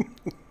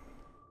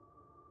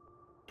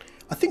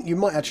 I think you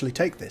might actually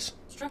take this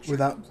Structure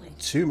without complete.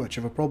 too much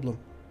of a problem.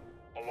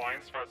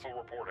 Alliance vessel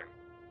reporting.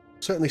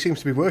 Certainly seems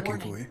to be working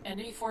Warning, for you.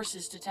 enemy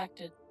forces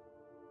detected.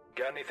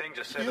 Got anything?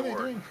 Just say Yeah, the they're word.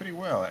 doing pretty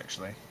well,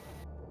 actually.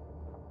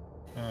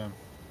 I'm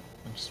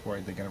just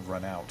worried they're going to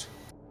run out.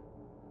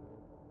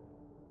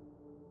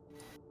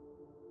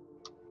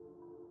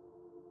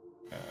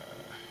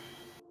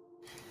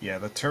 Yeah,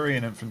 the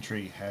Turian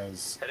infantry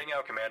has Heading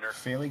out, Commander.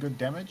 fairly good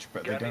damage,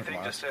 but Got they don't anything?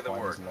 last Just say the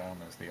quite word. as long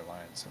as the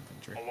Alliance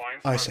infantry.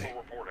 Alliance I vessel see.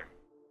 reporting.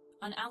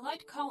 An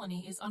allied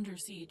colony is under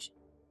siege.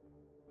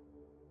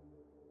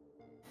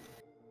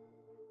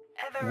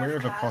 Cerberus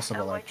Wherever class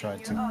possible, I've awaiting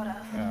tried to new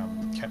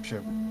orders.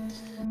 capture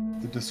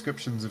the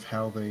descriptions of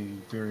how the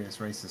various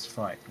races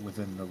fight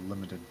within the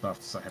limited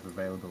buffs I have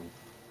available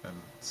in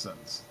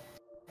Sins.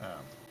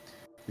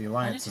 The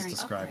Alliance is Planetary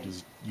described upgrade.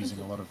 as using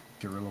a lot of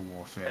guerrilla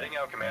warfare Heading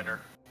out, Commander.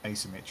 and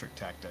asymmetric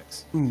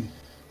tactics. Hmm.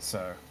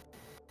 So,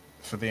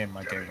 for them,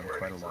 I gave them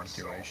quite a long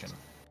duration,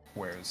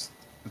 whereas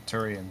the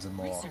Turians are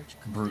more Research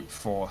complete. brute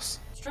force,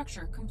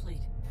 Structure complete.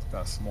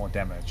 thus more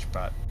damage,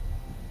 but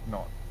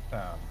not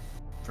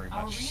very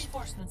Our much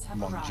reinforcements have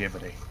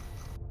longevity.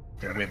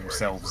 They wear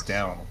themselves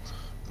down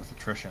with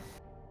attrition.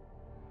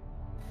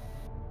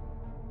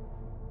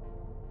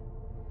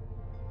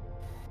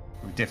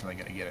 We're definitely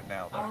going to get it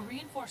now, arrived. Our though.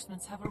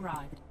 reinforcements have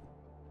arrived.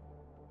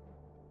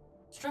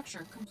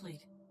 Structure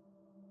complete.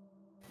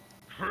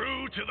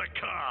 True to the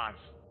cause.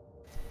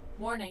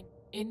 Warning,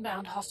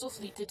 inbound hostile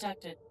fleet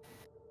detected.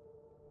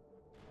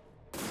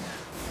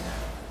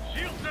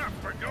 Shields up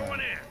for going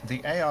in.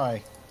 The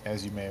AI,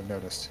 as you may have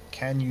noticed,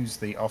 can use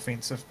the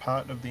offensive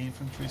part of the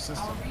infantry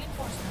system. Our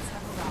reinforcements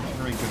have Not arrived.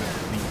 very good at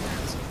the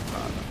defensive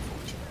part,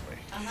 unfortunately.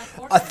 Allied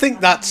forces I think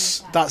are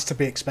that's under attack. to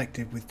be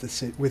expected with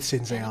the with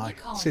Sin's AI. Enemy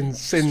colony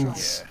Sin's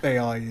destroyed.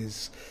 AI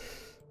is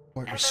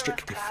quite Cerberus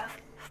restrictive. class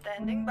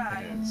standing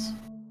by. It is.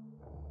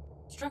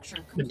 Structure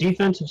The complete.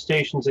 defensive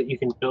stations that you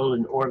can build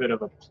in orbit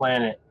of a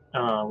planet,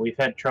 we've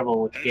had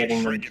trouble with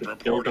getting them to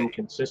build them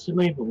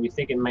consistently, but we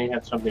think it may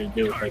have something to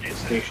do with like the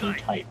station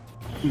type.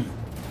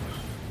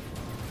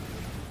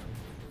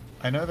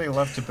 I know they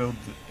love to build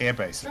air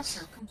bases.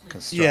 Structure complete.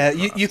 'cause Yeah,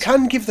 strike you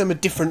can give them a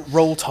different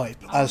role type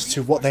as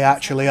to what they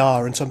actually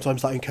are, and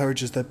sometimes that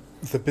encourages the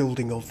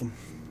building of them.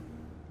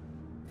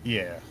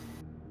 Yeah.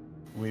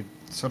 We've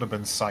sort of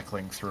been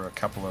cycling through a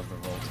couple of the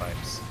role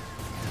types.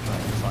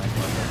 Trying to find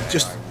one that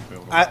Just AI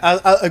will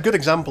build. a good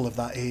example of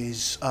that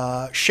is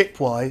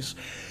ship-wise.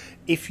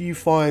 If you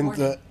find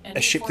that a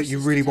ship that you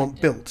really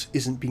want built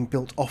isn't being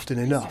built often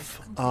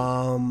enough,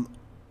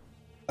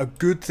 a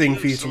good thing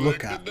for you to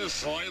look at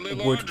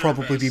would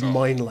probably be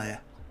mine layer.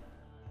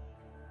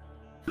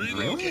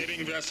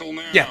 Relocating vessel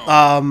now.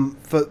 Yeah,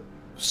 for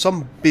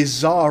some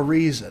bizarre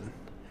reason,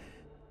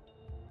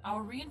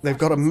 Our they've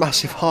got a reinforcements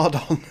massive have arrived.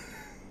 hard-on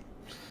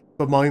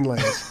for mine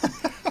layers.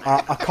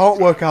 I can't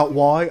work out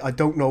why. I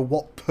don't know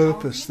what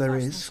purpose Our there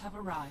reinforcements is have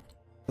arrived.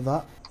 for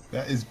that.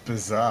 That is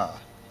bizarre.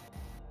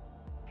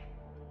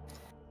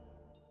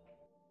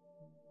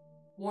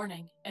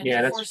 Warning, enemy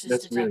Yeah, forces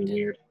that's detected. really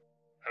weird.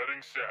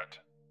 Heading set.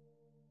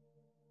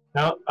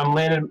 No, I'm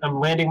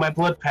landing my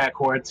blood pack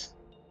hordes.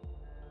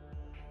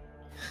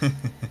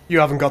 You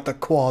haven't got the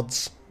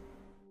quads.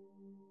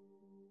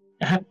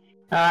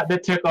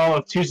 That took all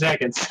of 2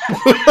 seconds.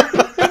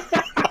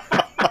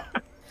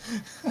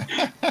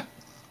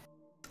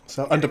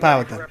 So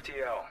underpowered then.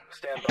 FTL.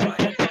 Stand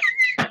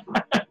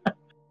by.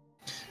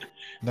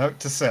 Note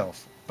to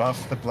self: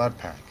 buff the blood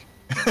pack.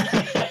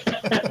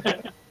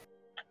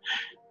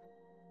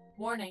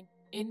 Warning,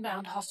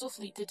 inbound hostile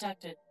fleet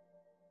detected.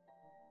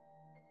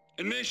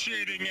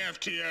 Initiating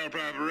FTL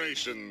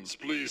preparations.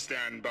 Please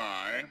stand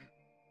by.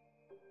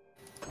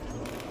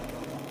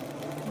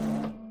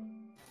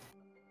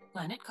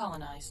 Planet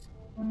colonized.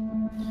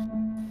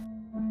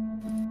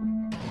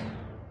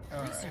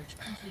 Research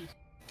complete.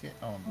 Get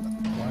on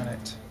the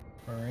planet,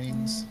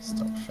 Marines.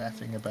 Stop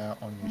faffing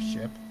about on your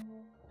ship.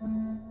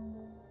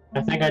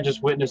 I think I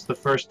just witnessed the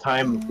first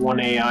time of one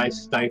AI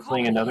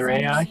stifling another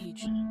AI.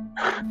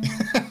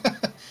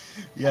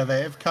 Yeah,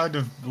 they have kind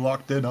of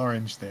locked in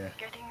Orange there.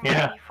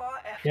 Yeah.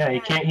 Yeah, he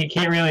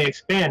can't really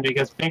expand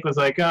because Pink was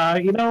like,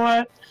 you know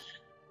what?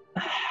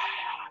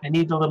 I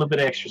need a little bit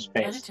of extra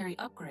space. Planetary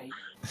upgrade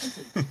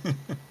complete.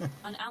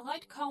 An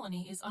allied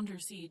colony is under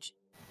siege.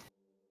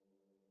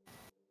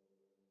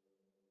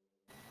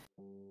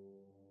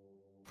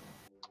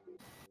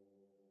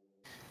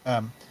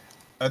 I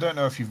don't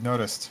know if you've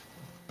noticed,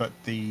 but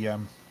the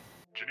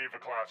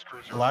Geneva-class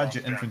cruiser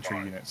larger infantry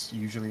units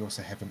usually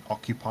also have an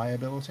occupy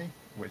ability,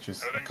 which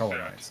is a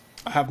colonize.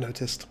 I have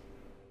noticed.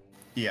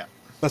 Yeah.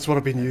 That's what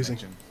I've been using.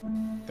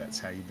 That's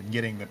how you've been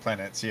getting the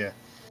planets, yeah.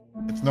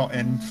 It's not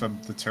in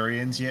from the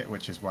Turians yet,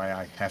 which is why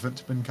I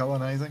haven't been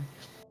colonizing.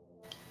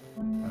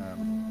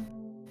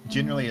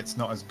 Generally, it's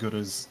not as good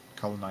as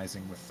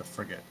colonizing with the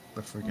frigate.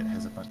 The frigate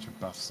has a bunch of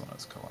buffs on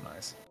its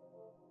colonize.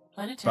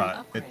 But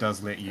it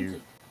does let you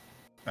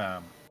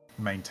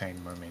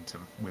maintain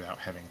momentum without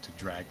having to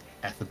drag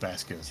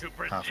Athabascas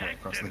halfway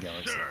across the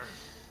galaxy. Sir.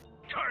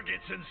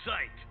 Targets in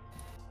sight.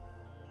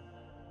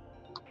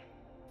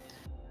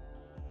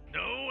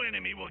 No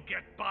enemy will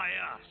get by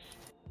us.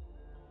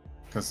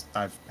 Because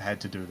I've had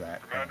to do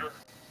that.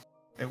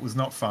 It was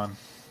not fun.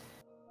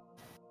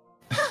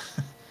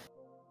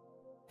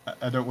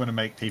 I don't want to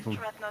make people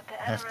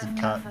have to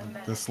cut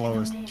the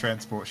slowest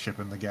transport ship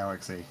in the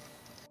galaxy.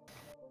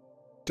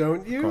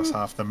 Don't you? Across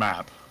half the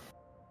map.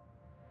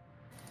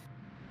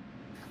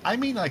 I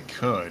mean, I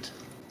could.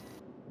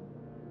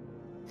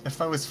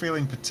 If I was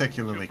feeling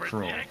particularly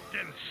cruel. And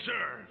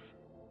serve.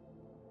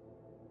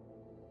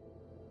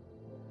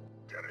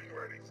 Getting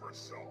ready for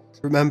assault.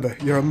 Remember,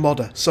 you're a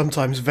modder.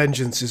 Sometimes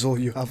vengeance is all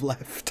you have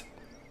left.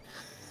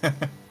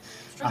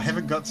 I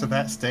haven't got to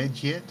that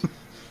stage yet.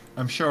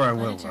 I'm sure I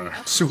will, though.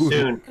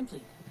 Soon.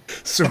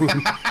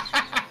 Soon.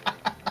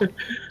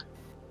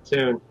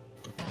 Soon.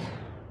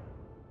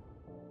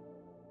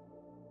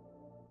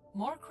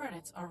 More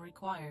credits are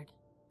required.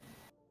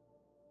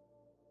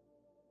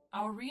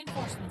 Our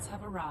reinforcements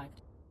have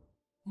arrived.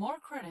 More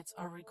credits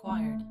are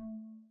required.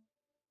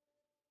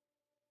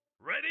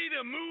 Ready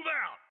to move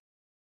out.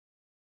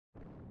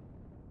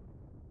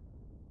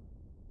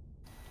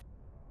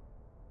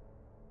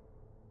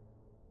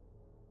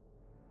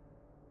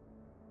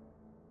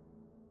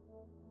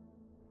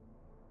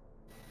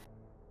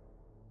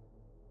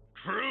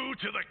 True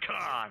to the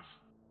cause.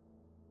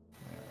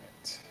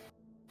 Alright.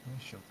 Where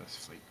shall this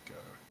fleet go?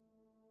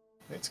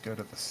 Let's go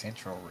to the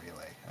central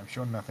relay. I'm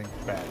sure nothing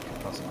bad could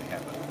possibly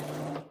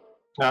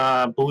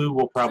happen. Blue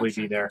will probably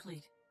be there.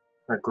 Complete.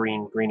 Or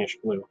greenish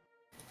blue.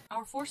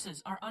 Our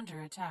forces are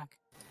under attack.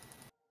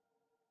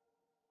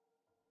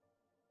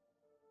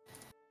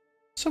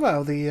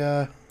 Somehow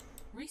the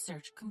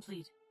research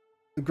complete.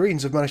 The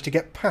Greens have managed to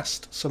get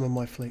past some of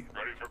my fleet.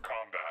 Ready for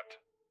combat.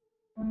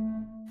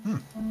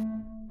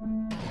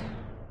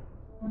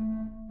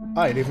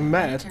 I ain't even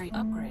mad. Military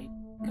upgrade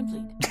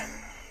complete.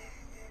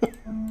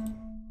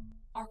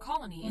 Our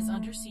colony is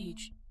under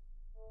siege.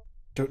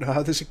 Don't know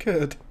how this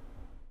occurred.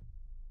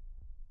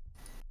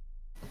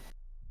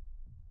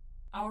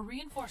 Our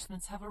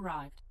reinforcements have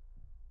arrived.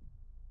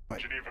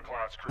 Right.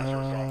 Geneva-class cruisers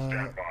on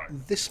standby.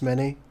 This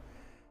many.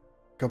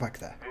 Go back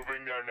there.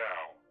 Moving there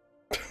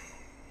now.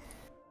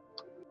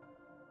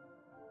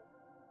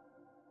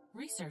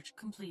 Research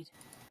complete.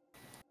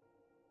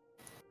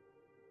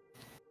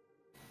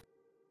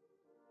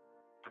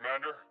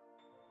 Commander?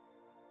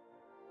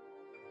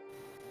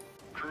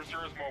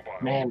 Cruiser is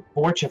mobile. Man,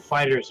 Borcha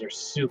fighters are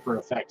super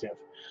effective.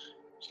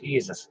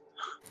 Jesus.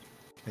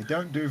 They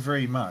don't do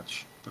very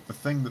much, but the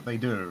thing that they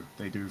do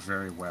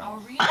very well. Our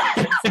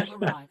reinforcements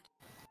have arrived.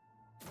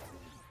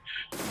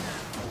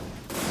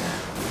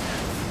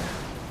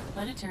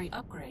 Planetary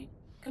upgrade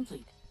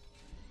complete.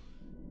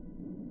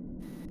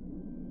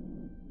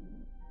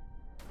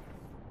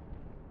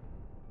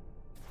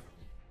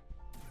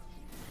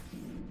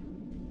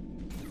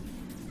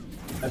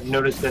 I've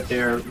noticed that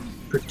they're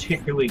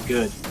particularly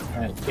good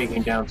at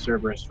taking down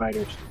Cerberus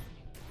fighters.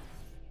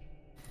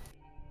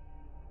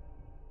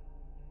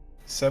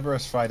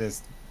 Cerberus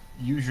fighters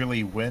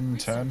usually win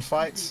turn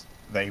fights.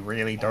 They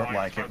really don't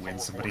like it when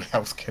somebody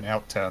else can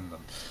outturn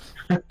them.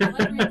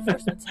 Allied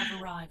reinforcements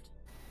have arrived.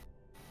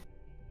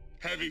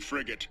 Heavy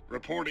frigate,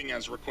 reporting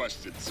as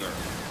requested, sir.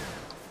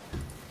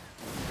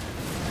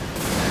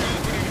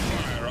 Opening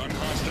fire on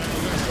hostile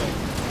vessel.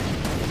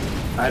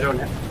 I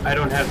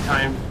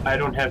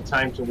don't have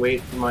time to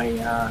wait for my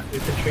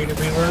infantry to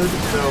reload,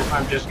 so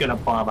I'm just gonna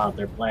bomb out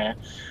their plant.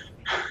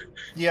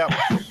 Yep.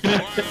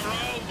 Fire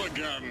all the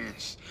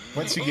guns.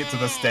 Once you get to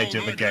this stage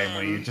of the game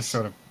where you're just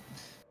sort of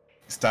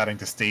starting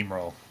to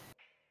steamroll,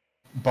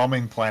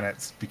 bombing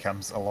planets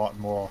becomes a lot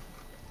more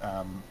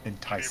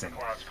enticing.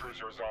 Class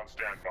cruisers on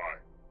standby.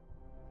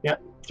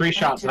 Yep, 3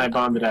 shots and I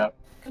bombed it out.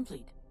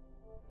 Complete.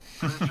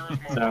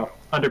 So,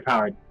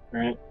 underpowered,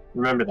 right?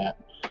 Remember that.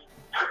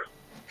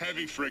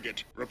 Heavy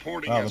frigate,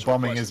 reporting Well, as the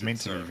bombing requested, is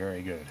meant to sir. be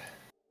very good.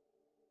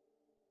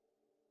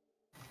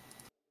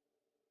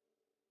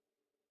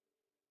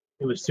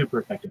 It was super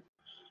effective.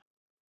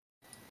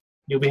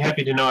 You'll be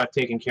happy to know I've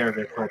taken care of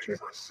their culture.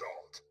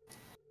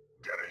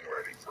 Getting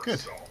ready for Good.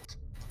 assault.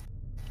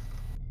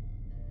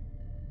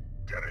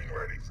 Getting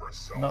ready for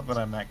assault. Not that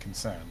I'm that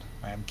concerned.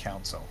 I am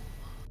council.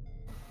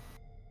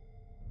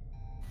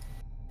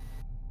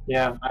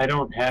 Yeah, I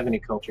don't have any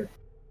culture.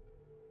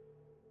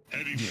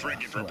 Heavy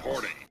frigate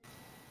reporting.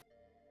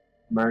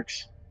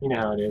 Mercs. You know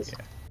how it is.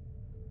 Yeah.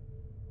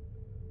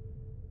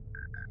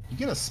 You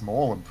get a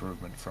small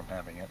improvement from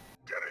having it.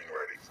 Getting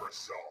ready for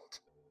assault.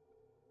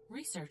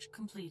 Research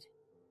complete.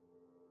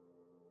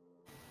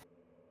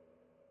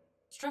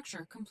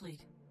 Structure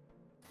complete.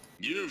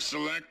 You've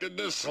selected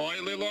the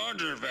slightly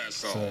larger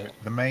vessel. So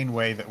the main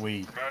way that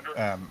we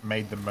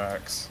made the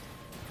mercs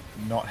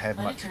not have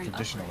much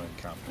traditional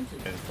income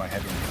is by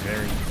having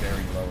very,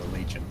 very low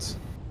allegiance.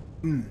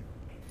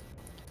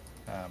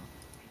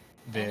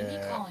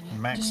 Their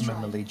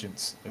maximum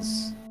allegiance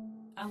is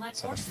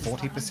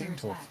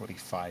 40% or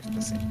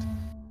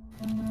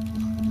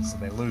 45%. So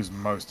they lose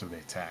most of their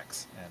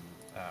tax and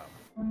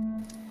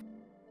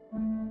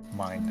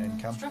mine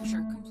income.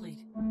 Structure complete.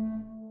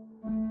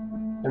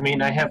 I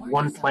mean, I have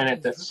one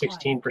planet that's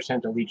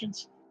 16%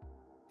 allegiance.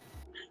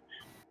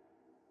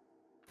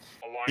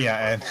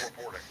 Yeah, and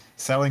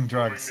selling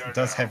drugs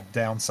does have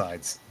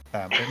downsides.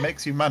 It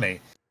makes you money,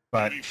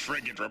 but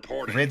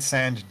red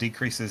sand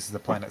decreases the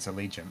planet's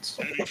allegiance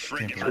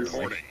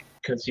temporarily.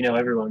 Because, you know,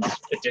 everyone's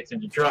addicted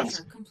to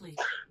drugs.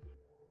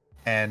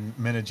 And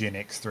Minogen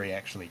X3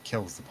 actually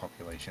kills the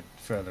population,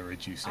 further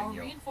reducing Our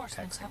your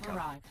reinforcements tax have income.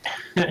 arrived.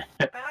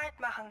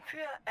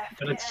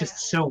 But it's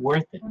just so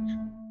worth it.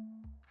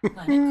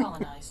 Planet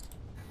colonized.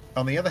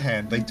 On the other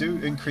hand, they do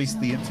increase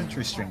the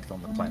infantry strength on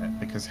the planet,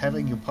 because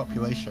having your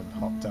population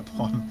hopped up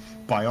on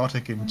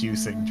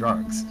biotic-inducing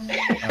drugs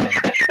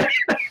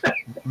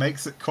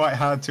makes it quite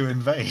hard to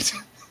invade.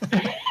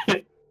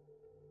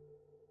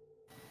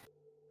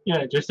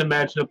 Yeah, just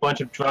imagine a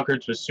bunch of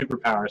drunkards with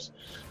superpowers.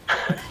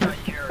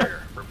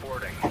 Carrier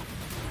reporting.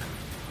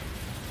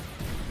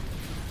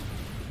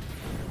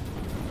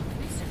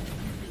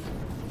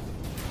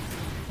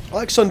 I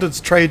like Sunder's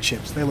trade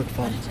ships. They look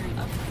fun.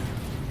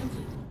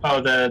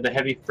 Oh, the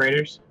heavy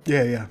freighters?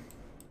 Yeah, yeah.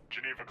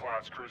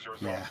 Geneva-class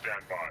cruisers Yeah. on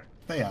standby.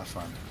 They are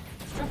fun.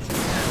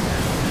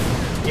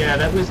 Yeah,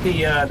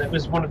 that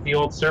was one of the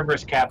old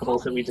Cerberus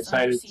capitals that we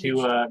decided to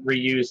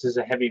reuse as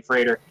a heavy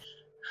freighter.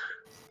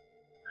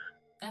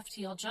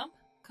 FTL jump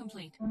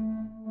complete.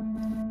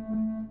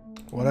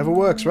 Whatever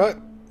works, right?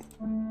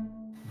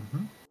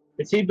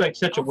 It seemed like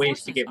such a Our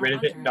waste to get forces rid are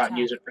of it and under not attack.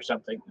 use it for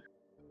something.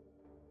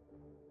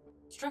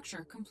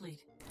 Structure complete.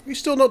 You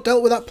still not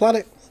dealt with that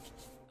planet?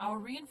 Our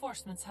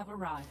reinforcements have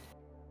arrived.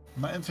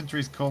 My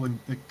infantry's cooling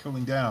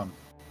down,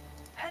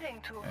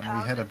 Heading to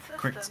and we had a target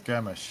quick system.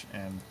 skirmish,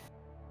 and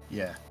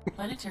yeah,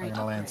 Planetary I'm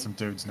gonna land upgrade some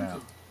dudes now.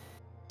 complete.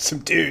 Some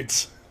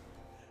dudes.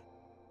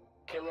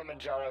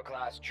 Kilimanjaro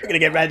class. We're gonna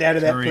get right down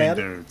to that Korean planet.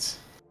 dudes.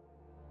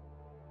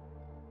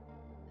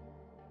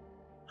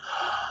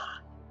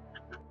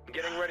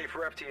 Getting ready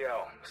for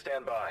FTL.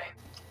 Stand by.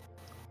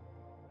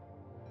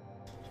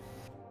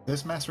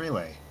 This mass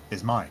relay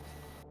is mine.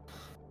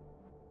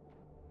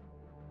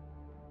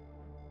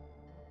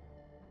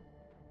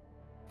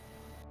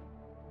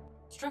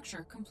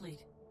 Structure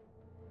complete.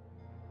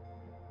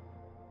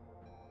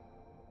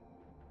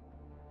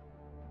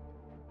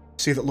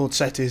 See that Lord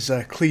Set is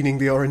cleaning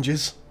the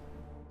oranges,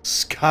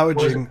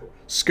 scourging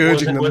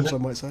them, wasn't-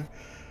 some might say.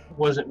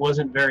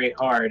 Wasn't very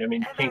hard. I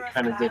mean, Pink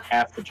kind of did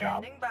half the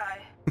job. Standing by.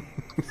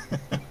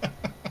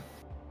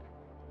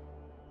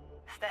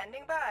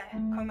 Standing by,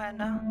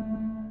 Commander.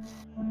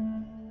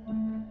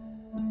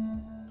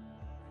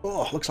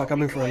 Oh, looks like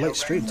I'm in for a late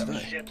stream today.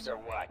 Ships or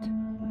what?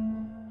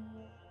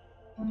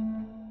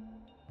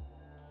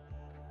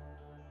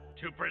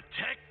 To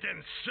protect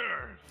and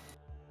serve.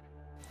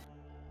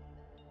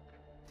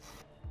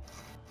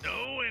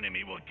 No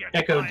enemy will get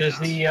Echo, by does us.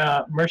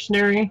 the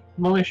mercenary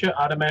militia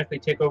automatically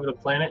take over the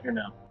planet or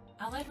no?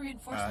 Allied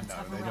reinforcements No,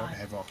 have they don't arrived.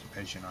 have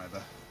occupation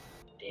either.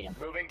 Damn.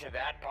 Moving to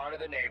that part of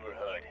the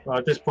neighborhood. Well,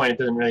 at this point, it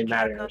doesn't really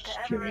matter. I was Flotte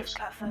just curious.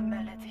 Everest-Klasse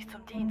meldet sich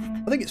zum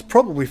Dienst. I think it's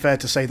probably fair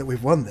to say that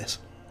we've won this,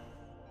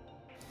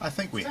 I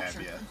think we have,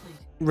 Structure yeah. complete.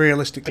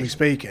 realistically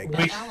speaking.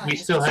 We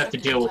still have to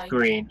deal with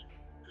green.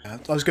 I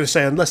was going to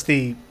say, unless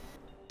the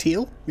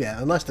teal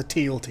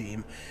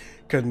team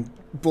can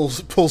pull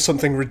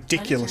something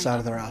ridiculous out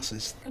of their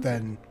asses,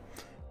 then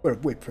we're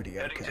pretty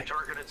Heading to okay.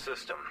 targeted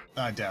system.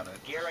 I doubt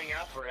it. Gearing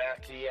up for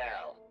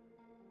FTL.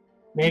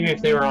 Maybe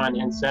if they were on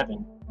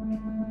N7,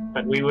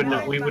 but we wouldn't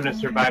have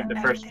survived the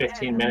first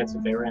 15 minutes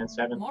if they were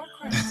N7. More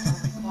credits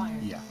are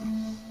required. Yeah.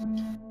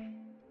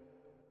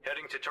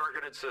 Heading to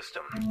targeted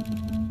system.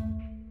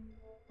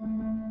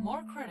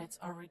 More credits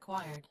are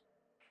required.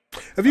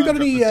 Have you got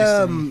I've any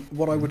got the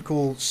what I would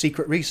call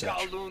secret research?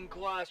 Kowloon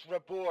class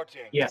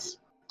reporting. Yes.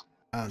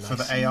 Ah, nice. For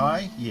the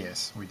AI,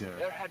 yes, we do.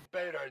 There had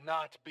better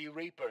not be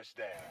Reapers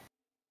there.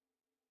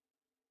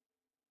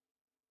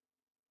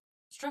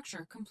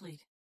 Structure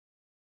complete.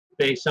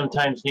 They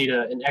sometimes need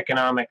an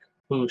economic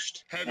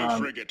boost Heavy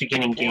frigate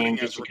beginning game reporting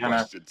just as to kind of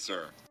requested,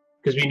 sir.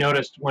 Because we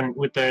noticed when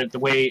with the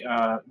way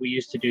we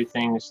used to do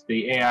things,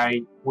 the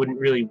AI wouldn't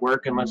really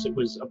work unless it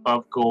was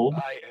above gold.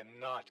 I am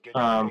not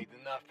getting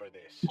paid enough for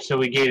this. So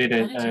we gave it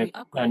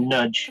a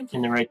nudge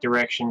in the right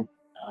direction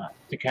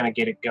to kind of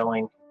get it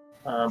going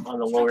on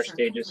the lower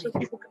stages, so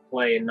people could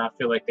play and not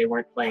feel like they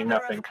weren't playing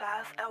nothing.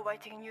 Class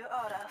awaiting new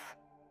orders.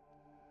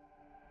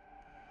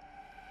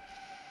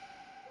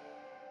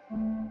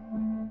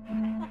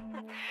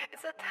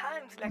 It's at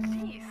times like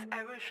these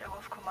I wish I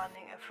was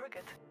commanding a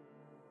frigate.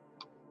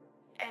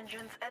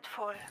 Engines at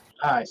full.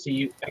 Ah, see,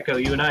 you, Echo,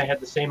 you and I had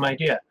the same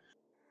idea.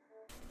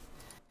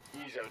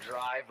 Ezo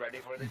drive ready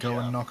for the Go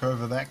and knock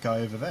over that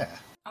guy over there.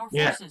 Our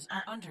forces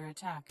are under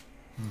attack.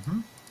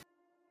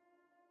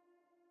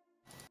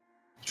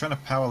 Trying to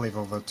power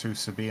level the 2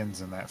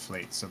 Sabians in that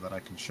fleet so that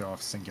I can show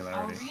off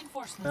Singularity. Our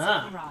reinforcements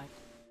have arrived.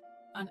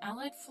 An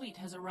allied fleet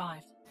has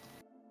arrived.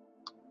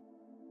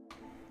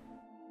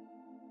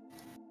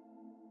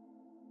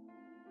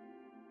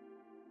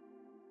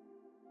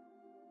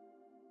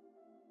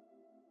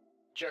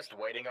 Just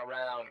waiting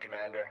around,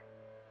 Commander.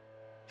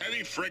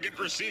 Heavy frigate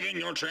receiving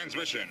your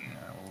transmission.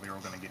 Yeah, well, we're all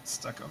going to get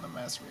stuck on the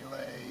mass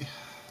relay.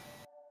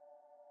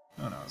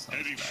 Oh no, it's not.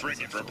 Heavy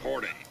frigate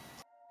reporting.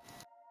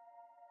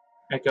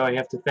 Echo, I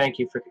have to thank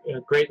you for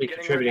greatly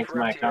contributing to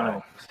my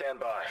economy. Stand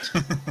by.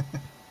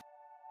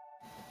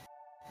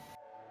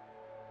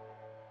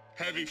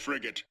 Heavy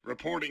frigate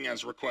reporting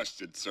as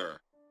requested, sir.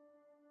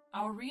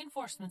 Our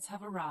reinforcements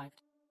have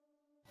arrived.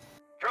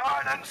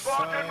 Trident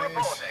Spartan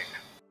reporting.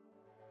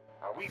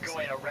 Are we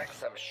going to wreck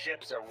some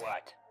ships or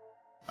what?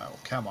 Oh,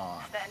 come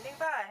on. Standing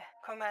by,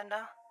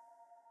 Commander.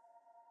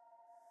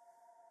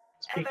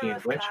 Speaking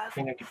of which, I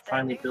think I can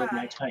finally build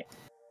my Titan.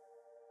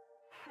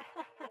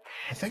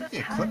 I think the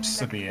Eclipse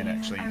Sabian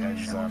actually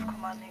has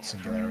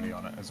Singularity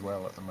on it as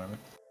well at the moment.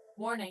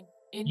 Warning.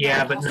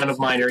 Yeah, but none of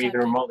mine are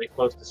even remotely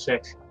close to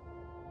 6.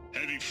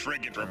 Heavy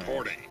frigate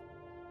reporting.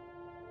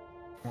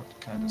 What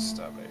kind of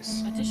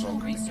starbase? Additional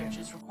research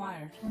is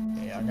required.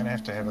 Yeah, I'm gonna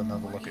have to have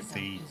another look at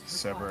the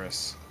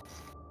Cerberus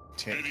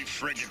tech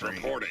tree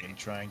and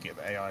try and get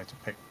the AI to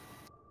pick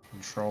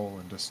control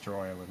and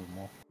destroy a little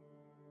more.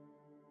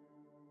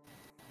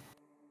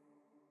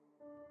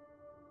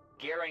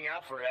 Gearing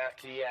up for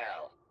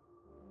FTL.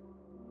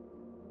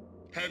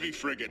 Heavy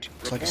frigate.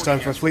 Looks like it's time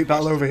for a fleet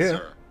battle over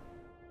here.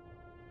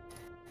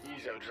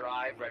 Ezo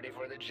drive ready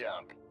for the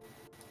jump.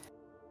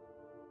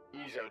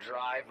 Ezo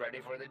drive ready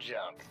for the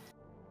jump.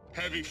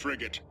 Heavy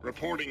frigate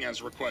reporting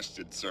as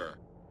requested, sir.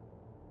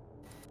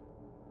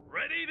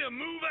 Ready to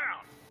move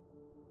out.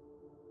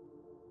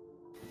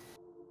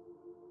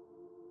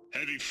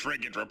 Heavy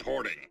frigate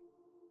reporting.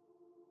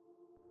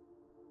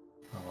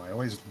 Oh, I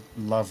always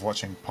love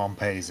watching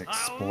Pompeii's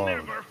explode. I'll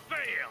never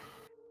fail.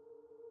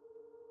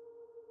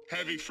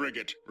 Heavy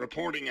frigate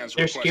reporting as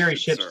They're requested, scary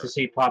ships sir. to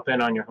see pop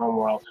in on your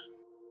homeworld.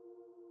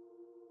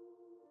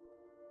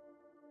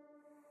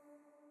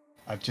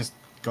 I've just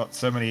got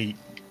so many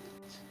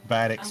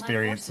bad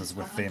experiences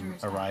with them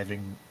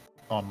arriving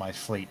on my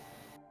fleet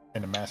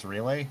in a mass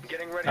relay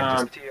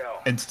and just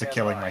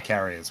insta-killing my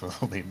carriers with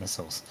all the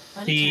missiles.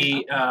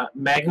 The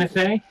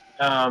Magnethe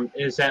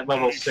is at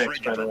level 6,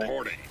 by the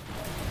way.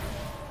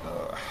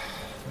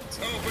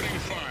 Opening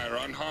fire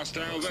on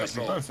hostile Looks like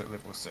vessel. they're both at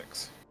level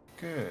 6.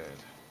 Good.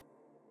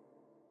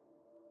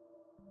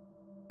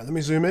 Let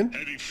me zoom in.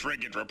 Heavy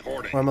frigate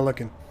reporting. Where am I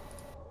looking?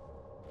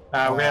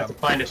 We're gonna have to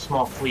find a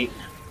small fleet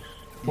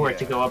for it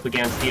to go up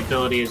against. The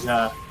ability is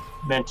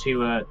meant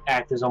to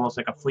act as almost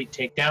like a fleet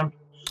takedown.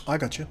 I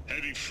got you.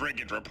 Heavy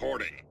frigate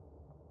reporting.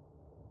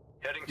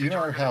 You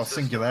know how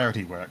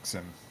Singularity works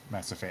in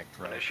Mass Effect,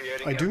 right?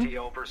 I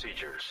do.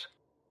 Procedures.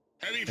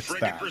 Heavy It's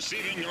frigate that.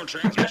 receiving your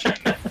transmission.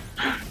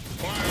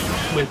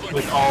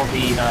 With all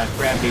the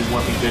gravity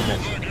warping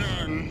goodness.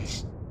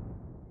 Guns.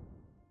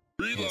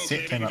 Yeah,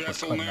 Set came Relocating up with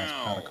vessel quite a nice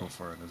now. particle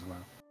for it as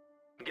well.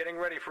 Getting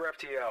ready for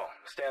FTL.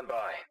 Stand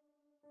by.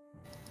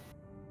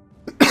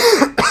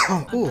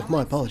 Oh,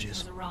 my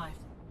apologies.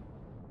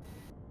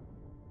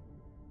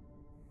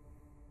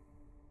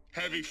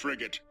 Heavy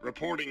frigate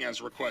reporting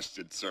as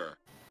requested, sir.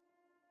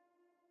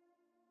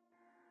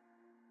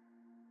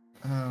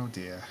 Oh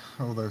dear,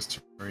 all those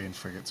Turian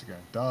frigates are going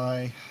to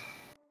die.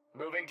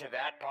 Moving to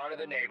that part of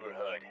the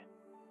neighborhood.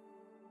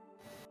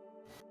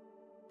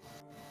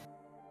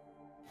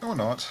 Or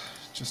not,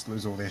 just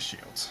lose all their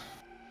shields.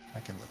 I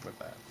can live with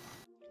that.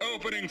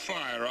 Opening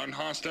fire on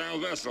hostile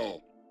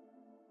vessel.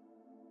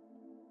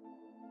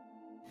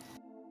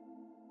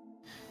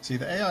 See,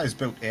 the AI's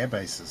built air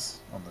bases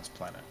on this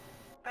planet,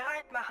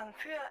 Bereit machen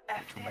für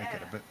which will make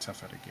it a FTL. bit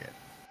tougher to get.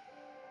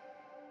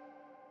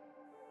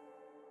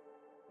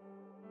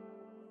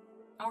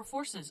 Our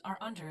forces are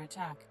under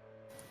attack.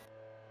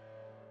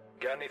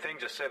 Got anything?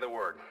 Just say the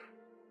word.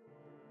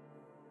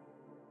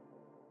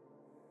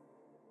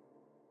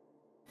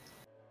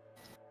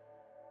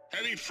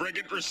 Heavy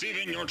frigate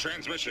receiving your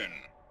transmission.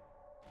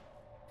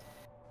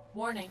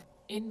 Warning.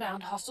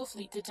 Inbound hostile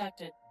fleet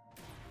detected.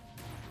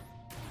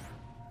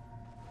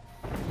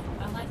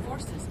 Allied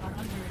forces are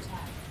under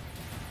attack.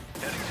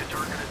 Heading to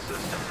targeted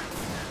system.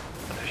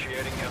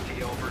 Initiating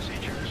FTL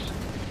procedures.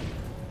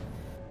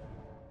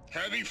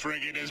 Heavy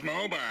frigate is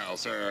mobile,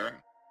 sir.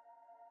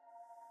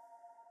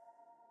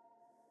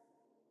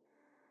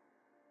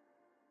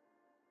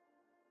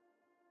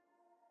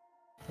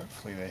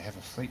 Hopefully they have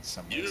a fleet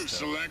somewhere. You've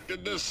still.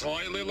 selected the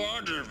slightly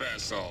larger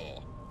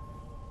vessel.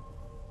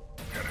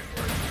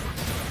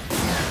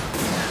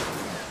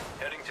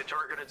 Heading to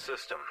targeted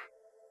system.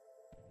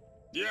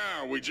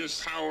 Yeah, we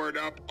just powered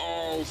up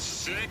all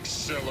 6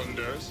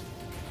 cylinders.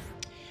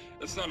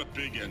 It's not a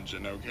big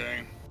engine,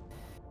 okay?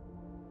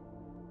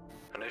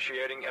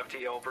 Initiating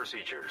FTL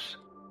procedures.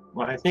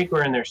 Well, I think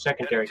we're in their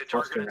secondary Heading to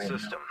cluster targeted right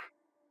system.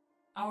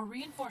 Our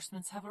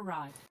reinforcements have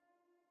arrived.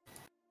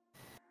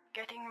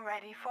 Getting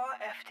ready for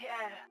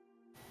FTL.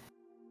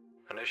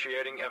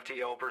 Initiating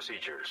FTL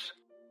procedures.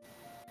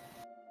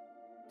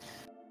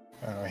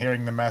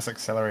 Hearing the mass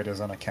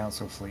accelerators on a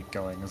council fleet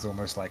going is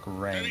almost like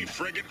rain. Heavy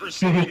frigate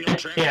receiving your Yeah,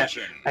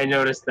 transmission. I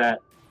noticed that.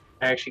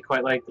 I actually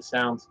quite like the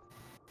sounds.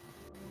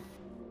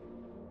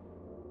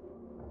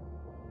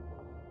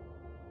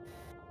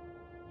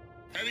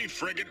 Heavy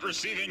frigate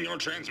receiving your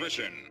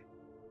transmission.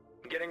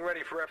 Getting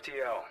ready for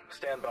FTL.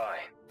 Stand by.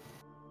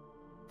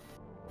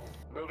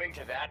 Moving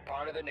to that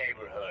part of the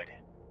neighborhood.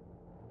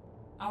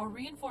 Our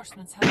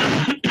reinforcements have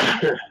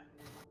arrived.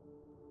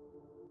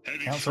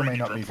 Council may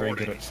not be very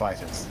good at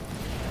fighters.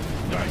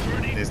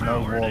 There's no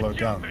wall of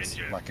guns,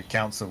 like a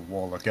council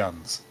wall of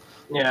guns.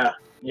 Yeah,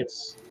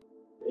 it's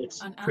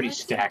An pretty allied fleet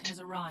stacked. has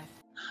arrived.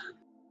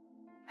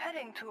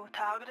 Heading to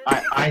targeted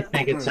I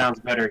think it sounds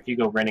better if you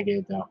go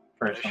Renegade, though,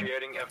 personally.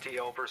 Initiating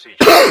FTL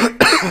procedures.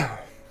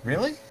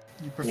 Really?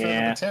 You prefer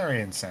Yeah. the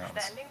Batarian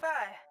sounds? Standing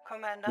by,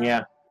 Commander.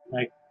 Yeah,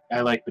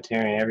 I like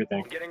Batarian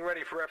everything. Getting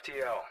ready for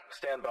FTL.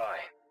 Stand by.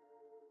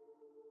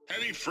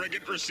 Heavy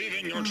frigate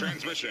receiving your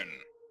transmission.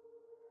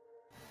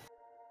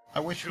 I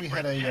wish we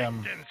had a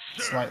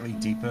slightly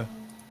deeper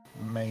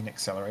main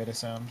accelerator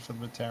sound for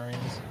the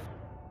Batarians.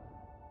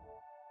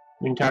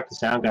 We can talk to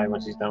sound guy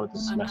once he's done with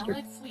this An semester.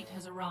 allied fleet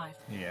has arrived.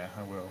 Yeah,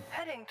 I will.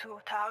 Heading to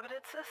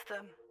targeted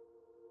system.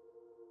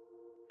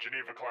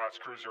 Geneva-class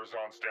cruiser is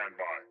on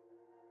standby.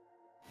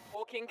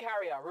 Hawking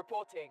carrier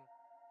reporting.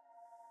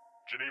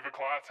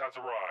 Geneva-class has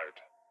arrived.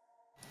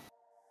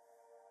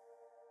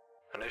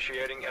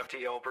 Initiating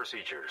FTL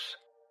procedures.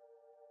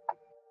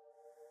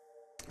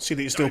 See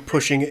that you're still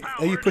pushing it.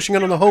 Are you pushing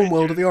it on the home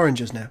world of the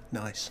oranges now?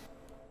 Nice.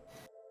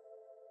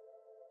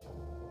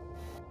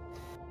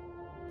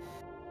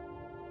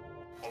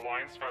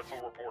 Alliance vessel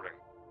reporting.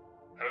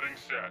 Heading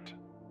set.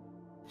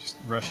 Just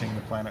rushing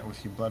the planet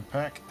with your blood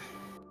pack.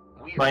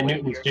 My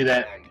Newtons do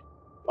that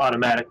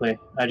automatically.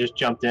 I just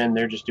jumped in,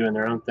 they're just doing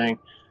their own thing.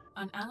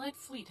 An allied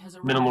fleet has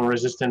arrived. Minimal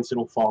resistance,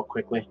 it'll fall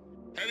quickly.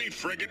 Heavy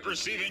frigate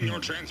receiving your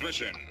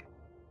transmission.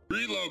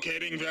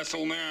 Relocating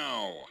vessel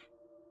now.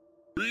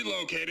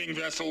 Relocating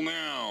vessel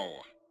now.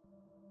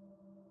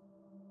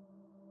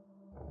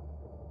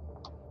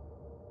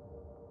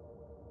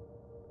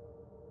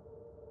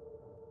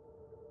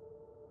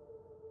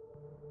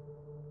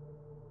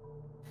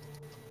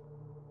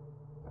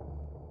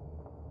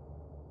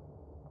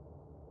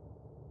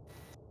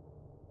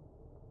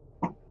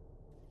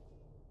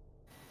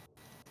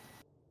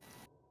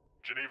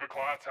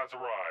 Geneva-class has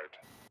arrived.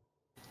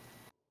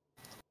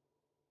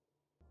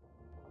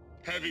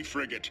 Heavy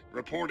frigate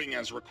reporting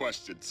as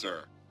requested,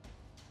 sir.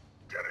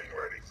 Getting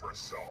ready for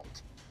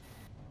assault.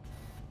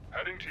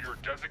 Heading to your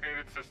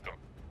designated system.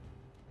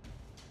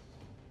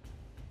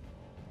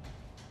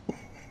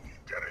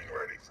 Getting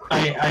ready for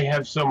assault. I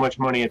have so much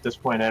money at this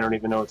point, I don't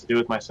even know what to do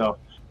with myself.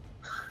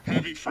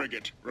 Heavy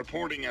frigate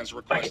reporting as I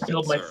requested, can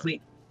build my sir.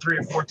 fleet 3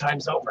 or 4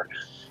 times over.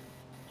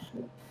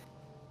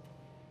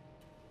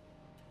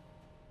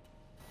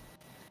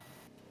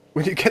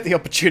 When you get the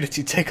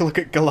opportunity, take a look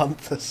at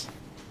Galanthus.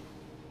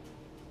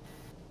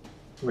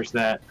 Where's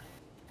that?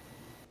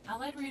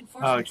 Allied Oh,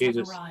 reinforcements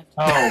Jesus. have arrived.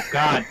 Oh,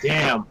 god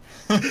damn.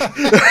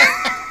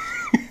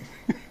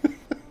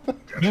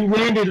 You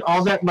landed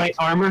all that light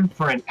armor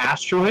for an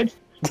asteroid?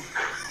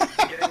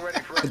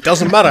 It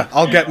doesn't matter.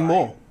 I'll get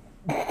more.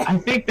 I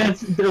think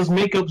that's those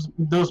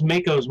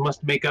Makos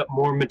must make up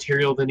more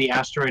material than the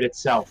asteroid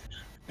itself.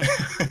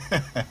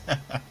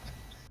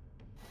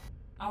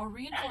 Our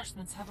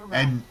reinforcements have arrived.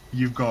 And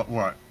you've got,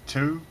 what,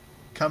 2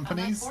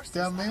 companies Allied forces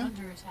down are there?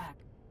 under attack.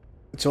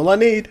 That's all I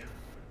need.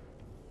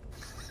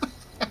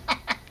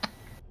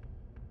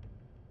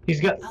 He's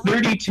got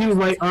 32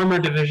 light armor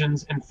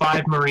divisions and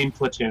 5 marine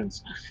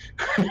platoons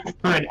for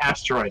an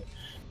asteroid.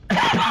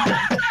 Getting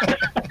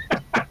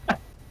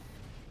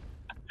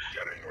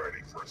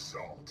ready for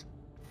assault.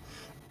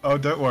 Oh,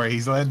 don't worry,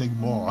 he's landing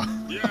more.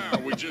 Yeah,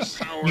 we just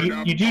powered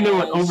up You do know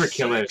what all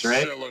overkill 6 is,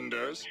 right?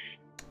 cylinders.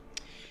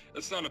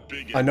 It's not a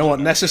big I know what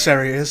engine,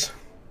 necessary is.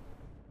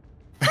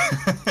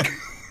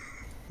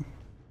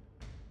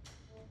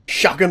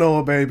 Shock and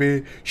awe,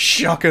 baby.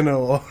 Shock and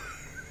awe.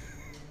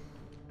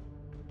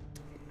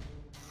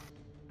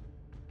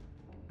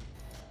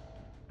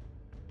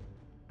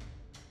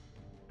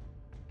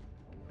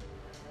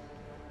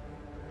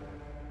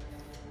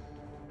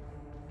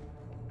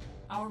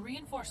 Our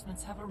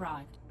reinforcements have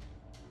arrived.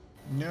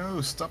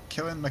 No, stop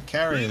killing the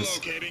carriers.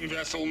 Relocating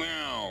vessel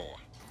now.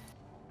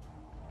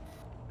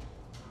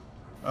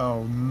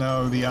 Oh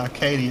no, the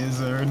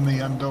Arcadias are in the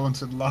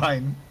Undaunted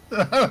line.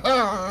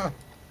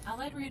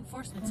 Allied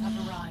reinforcements have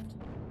arrived.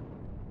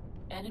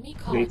 Enemy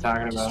colony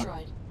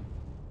destroyed.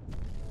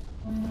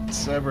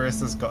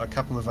 Cerberus has got a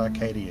couple of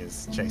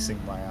Arcadias chasing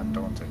my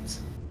Undaunteds.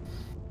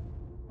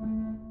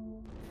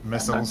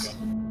 Missiles,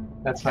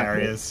 That's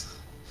carriers.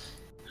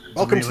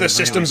 Welcome to the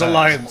Systems bad.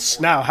 Alliance.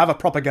 Now, have a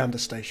propaganda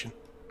station.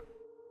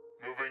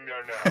 Moving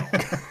there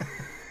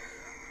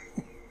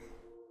now.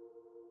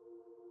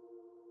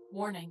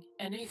 Warning,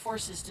 enemy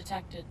forces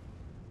detected.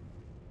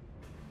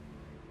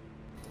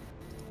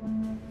 I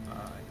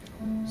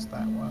can lose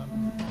that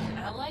one. An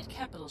Allied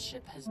capital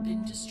ship has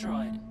been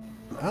destroyed.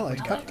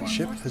 Allied capital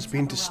ship has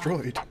been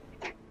destroyed.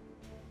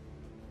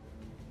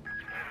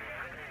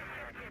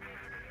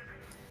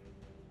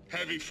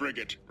 Heavy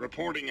frigate,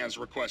 reporting as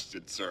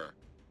requested, sir.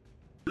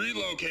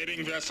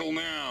 Relocating vessel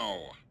now.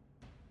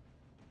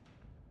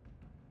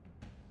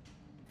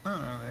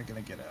 Oh, they're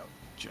gonna get out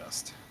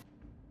just.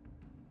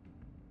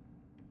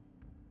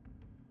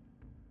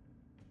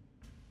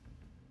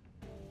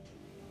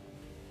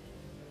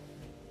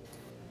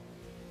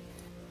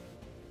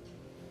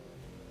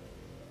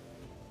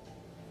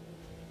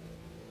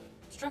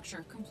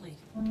 Structure complete.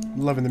 I'm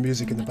loving the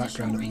music in the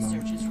background at the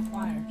Additional moment. research is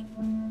required.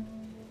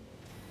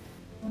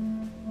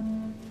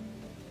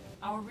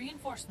 Our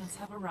reinforcements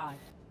have arrived.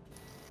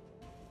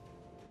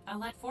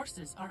 Allied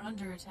forces are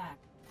under attack.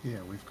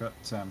 Yeah, we've got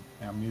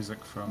our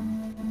music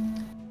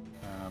from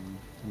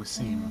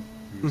Wasim,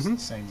 who's the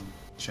same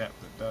chap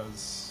that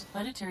does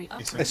Planetary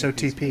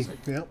SOTP,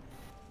 yeah.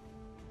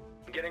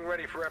 Getting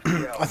ready for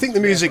FTL. I think the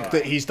music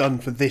that he's done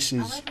for this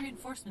is Allied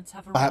reinforcements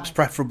have perhaps arrived.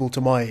 preferable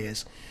to my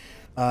ears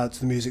to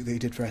the music that he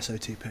did for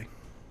SOTP.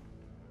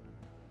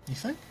 You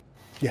think?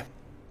 Yeah.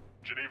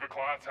 Geneva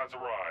class has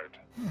arrived.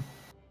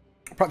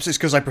 Perhaps it's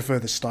because I prefer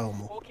this style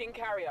more. Hawking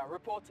carrier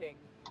reporting.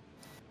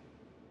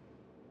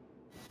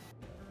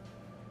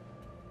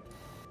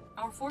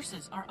 Our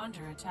forces are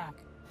under attack.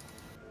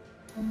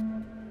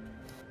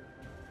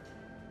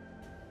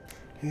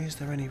 Is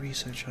there any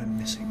research I'm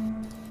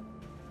missing?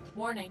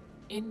 Warning,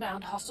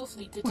 inbound hostile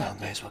fleet detected. Well,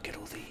 may as well get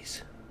all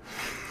these.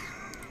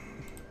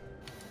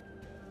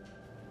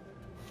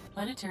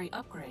 Planetary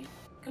upgrade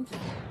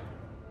complete.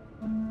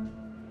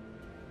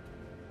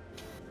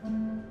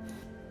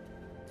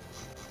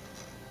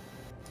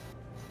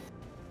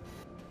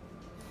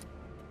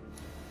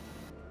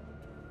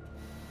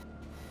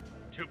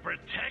 To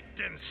protect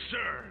and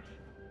serve.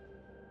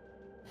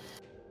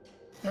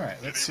 Alright,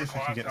 let's see if we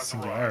can get a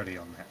singularity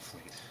on that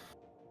fleet.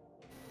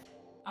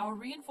 Our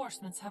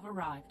reinforcements have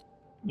arrived.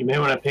 You may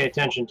want to pay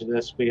attention to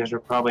this because we're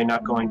probably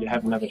not going to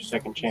have another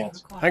second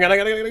chance. Hang on.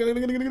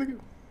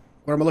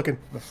 Where am I looking?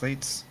 The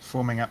fleet's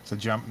forming up to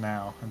jump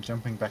now and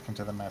jumping back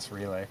into the mass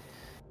relay.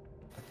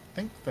 I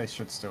think they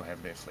should still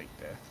have their fleet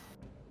there.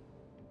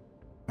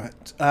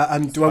 Right.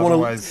 And do I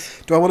want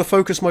to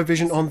focus my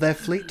vision on their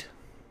fleet?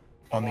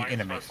 On the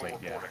enemy fleet,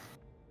 yeah.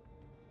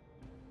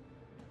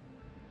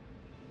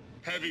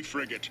 Heavy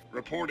frigate,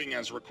 reporting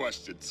as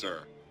requested,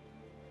 sir.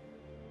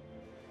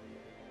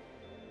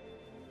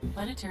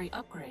 Planetary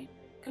upgrade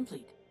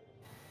complete.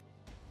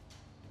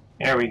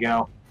 There we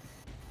go.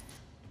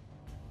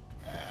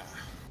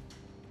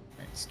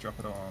 Let's drop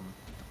it on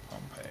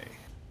Pompeii.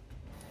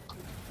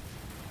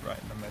 Right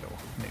in the middle,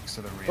 next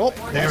to the relay.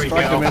 Oh, there we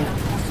go.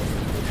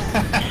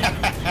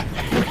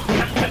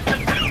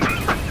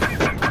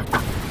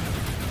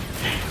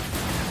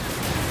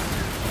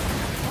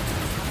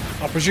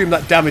 I presume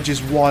that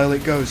damages while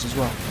it goes as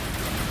well.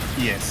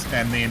 Yes,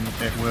 and then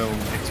it will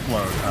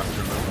explode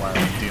after a little while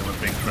and deal a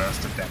big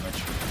burst of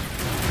damage.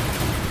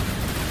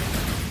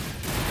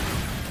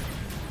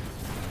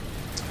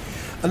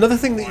 Another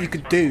thing that you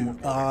could do,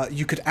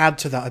 you could add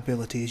to that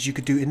ability, is you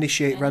could do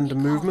initiate random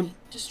movement.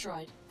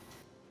 Destroyed.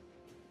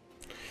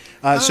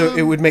 So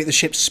it would make the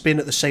ship spin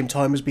at the same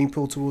time as being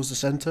pulled towards the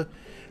centre,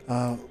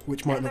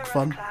 which might look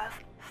fun.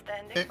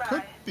 It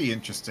could be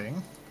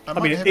interesting. I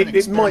mean,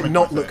 it might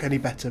not look any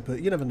better,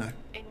 but you never know.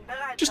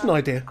 Just an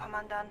idea.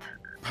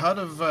 Part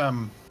of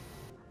the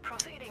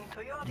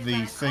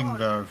thing,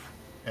 though,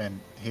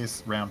 and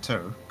here's round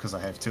 2, because I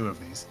have 2 of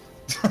these.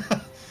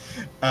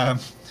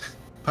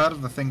 Part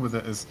of the thing with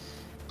it is,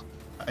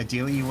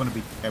 ideally you want to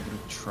be able to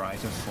try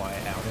to fly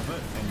out of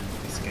it and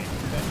escape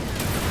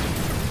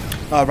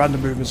that.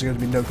 Random movements are going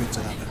to be no good to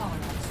that.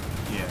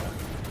 Yeah.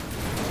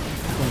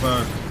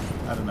 Although,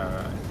 I don't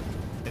know,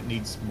 it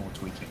needs more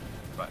tweaking,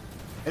 but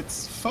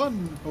it's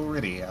fun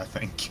already, I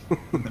think,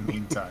 in the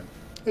meantime.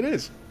 It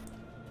is.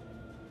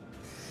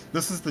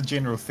 This is the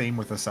general theme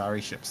with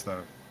Asari ships,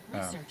 though.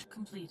 Research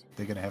complete.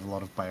 They're going to have a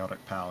lot of biotic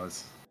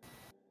powers.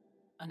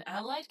 An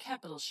Allied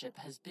capital ship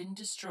has been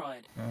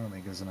destroyed. Oh,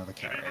 there goes another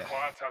carrier. Geneva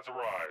class has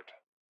arrived.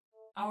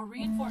 Our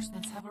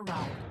reinforcements have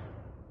arrived.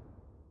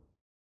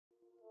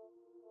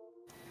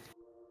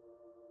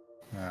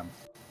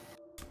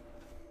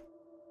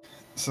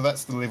 So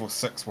that's the level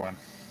 6 one,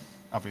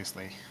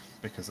 obviously.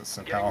 because it's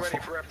so Getting powerful.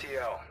 ready for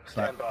FTL.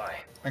 Stand by.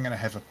 I'm going to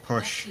have a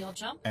push FTL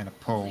jump and a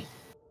pull,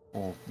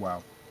 or,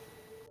 well,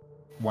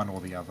 one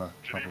or the other,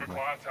 Geneva probably.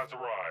 class has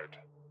arrived.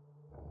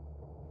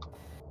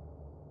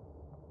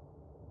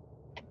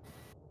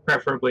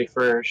 Preferably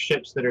for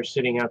ships that are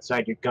sitting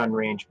outside your gun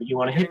range, but you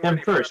want to hit them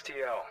first.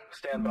 FTL.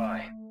 Stand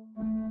by.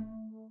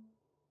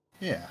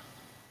 Yeah.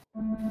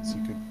 So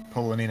you could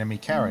pull an enemy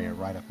carrier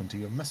right up into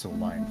your missile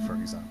line, for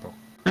example.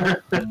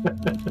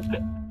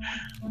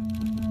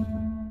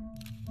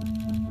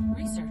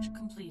 Research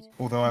complete.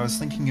 Although I was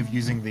thinking of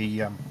using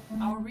the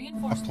Our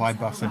reinforcements apply have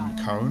buff and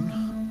arrived.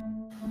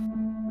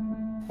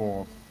 cone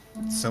or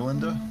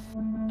cylinder.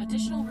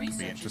 Additional Could be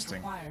research is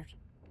interesting required.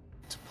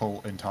 to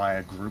pull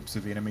entire groups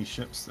of enemy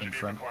ships in Geneva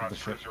front of class the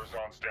ship. cruisers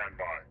on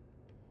standby.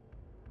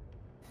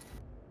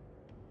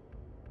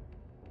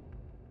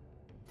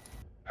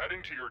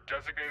 Heading to your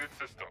designated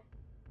system.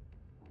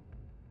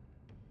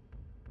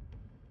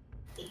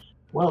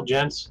 Well,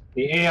 gents,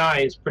 the AI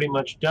is pretty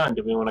much done.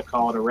 Do we want to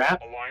call it a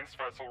wrap? Alliance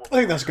vessel. I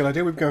think that's a good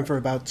idea. We've been going for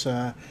about,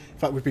 in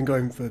fact, we've been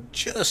going for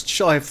just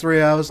shy of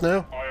 3 hours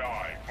now.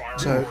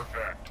 So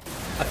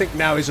I think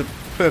now is a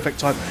perfect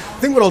time. I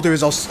think what I'll do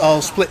is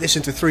I'll split this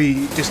into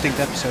 3 distinct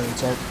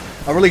episodes.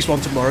 I'll release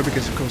one tomorrow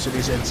because, of course, it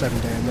is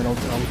N7 day, and then I'll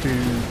do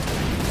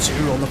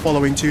 2 on the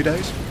following 2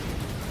 days.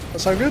 That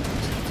sound good?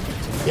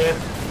 Yeah.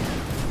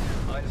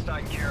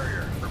 Einstein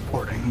carrier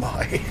reporting. Oh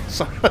my!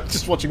 Sorry, I'm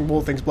just watching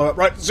more things blow up.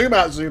 Right, zoom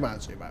out, zoom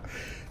out, zoom out.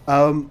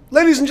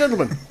 Ladies and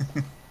gentlemen,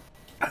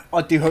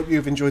 I do hope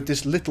you've enjoyed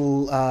this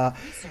little.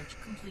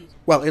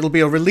 Well, it'll be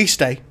a release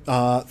day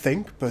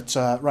thing, but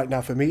right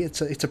now for me,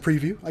 it's a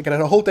preview. I get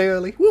it a whole day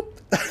early.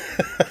 Whoop!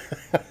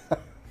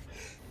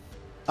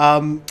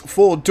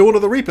 For Dawn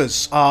of the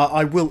Reapers,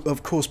 I will,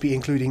 of course, be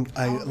including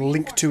a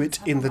link to it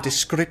in the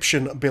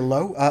description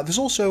below. There's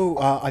also,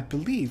 I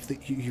believe,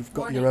 that you've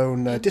got your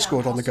own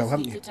Discord on the go,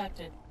 haven't you?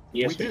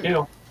 Yes, we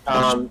do.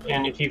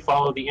 And if you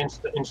follow the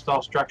install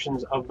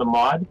instructions of the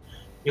mod,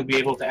 you'll be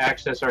able to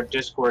access our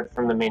Discord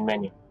from the main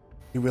menu.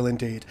 You will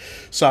indeed.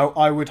 So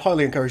I would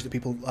highly encourage that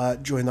people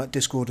join that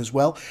Discord as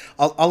well.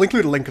 I'll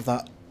include a link of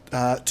that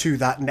to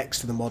that next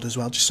to the mod as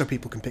well, just so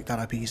people can pick that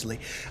up easily.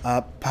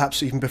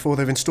 Perhaps even before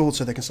they've installed,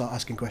 so they can start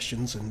asking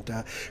questions and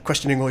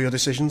questioning all your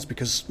decisions,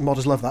 because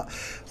modders love that.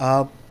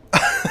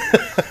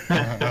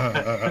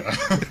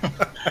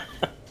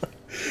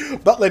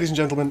 But, ladies and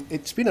gentlemen,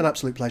 it's been an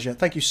absolute pleasure.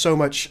 Thank you so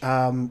much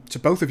to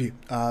both of you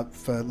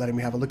for letting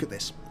me have a look at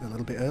this a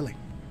little bit early.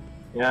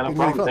 Yeah, no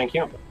problem. Thank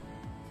you.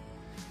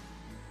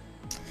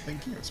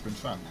 Thank you. It's been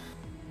fun.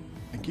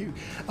 Thank you.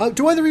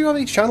 Do either of you have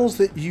any channels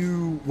that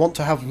you want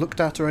to have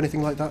looked at or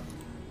anything like that?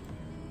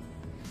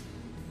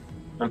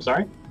 I'm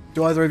sorry?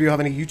 Do either of you have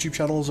any YouTube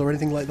channels or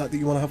anything like that that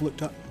you want to have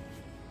looked at?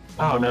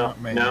 Oh, no.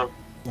 No.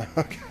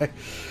 Okay.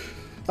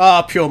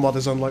 Pure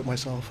modders unlike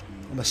myself.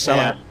 I'm a sellout.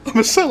 Yeah. I'm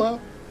a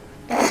sellout.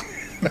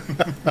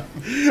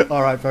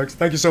 Alright, folks.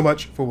 Thank you so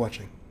much for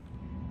watching.